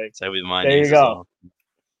fucking doing. Same with mine. There you go.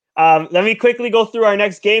 Let me quickly go through our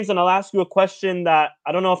next games, and I'll ask you a question that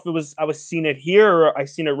I don't know if I was seeing it here or I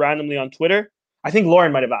seen it randomly on Twitter. I think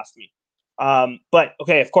Lauren might have asked me. But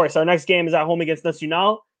okay, of course, our next game is at home against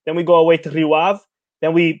Nacional. Then we go away to Rio Ave.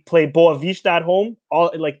 Then we play Boa Vista at home.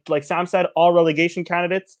 All like Sam said, all relegation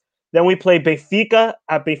candidates. Then we play Benfica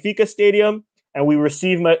at Benfica Stadium, and we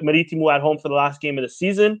receive Marítimo at home for the last game of the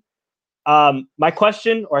season. My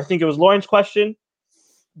question, or I think it was Lauren's question,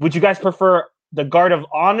 would you guys prefer the Guard of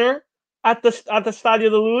Honor at the Stadio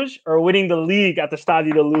de Luz or winning the league at the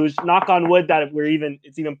Stadio de Luz? Knock on wood that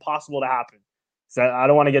it's even possible to happen. So I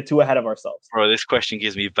don't want to get too ahead of ourselves. Bro, this question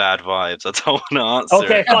gives me bad vibes. I don't want to answer.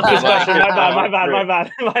 Okay, fuck this question. My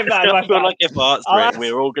bad. I feel like if I answer it,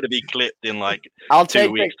 we're all going to be clipped in like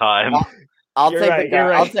 2 weeks' time. I'll take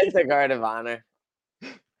the Guard of Honor.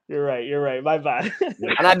 You're right. My bad.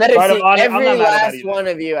 And I better see every last one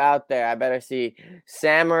of you out there. I better see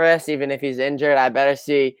Samaras, even if he's injured. I better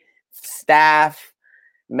see staff,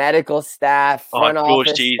 medical staff, front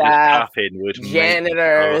office staff,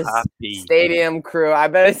 janitors, stadium crew. I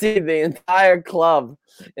better see the entire club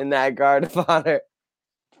in that Guard of Honor.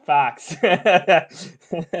 Facts.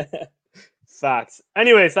 Facts.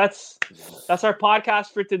 Anyways, that's our podcast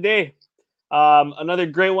for today. Another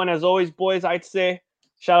great one as always, boys, I'd say.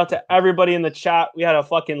 Shout out to everybody in the chat. We had a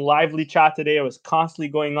fucking lively chat today. It was constantly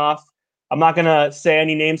going off. I'm not going to say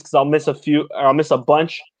any names because I'll miss a few, or I'll miss a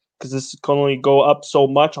bunch because this can only go up so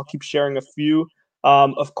much. I'll keep sharing a few.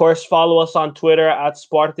 Of course, follow us on Twitter at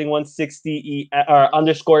Sporting160EN or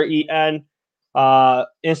 _EN.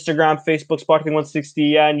 Instagram, Facebook,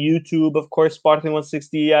 Sporting160EN. YouTube, of course,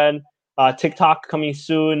 Sporting160EN. TikTok coming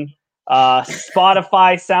soon.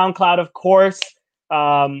 Spotify, SoundCloud, of course.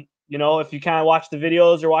 If you can't watch the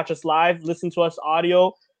videos or watch us live, listen to us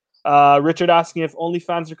audio. Richard asking if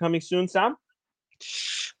OnlyFans are coming soon, Sam?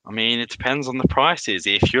 I mean, it depends on the prices.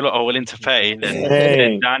 If you're not willing to pay,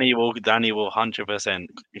 then Danny will 100%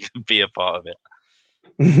 be a part of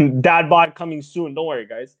it. Dad bod coming soon. Don't worry,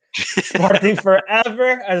 guys. Sporting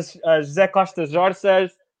forever, as Zé Costa Jorge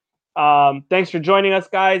says. Thanks for joining us,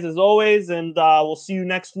 guys, as always, and we'll see you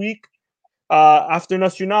next week after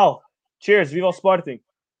Nacional. Cheers. Viva Sporting.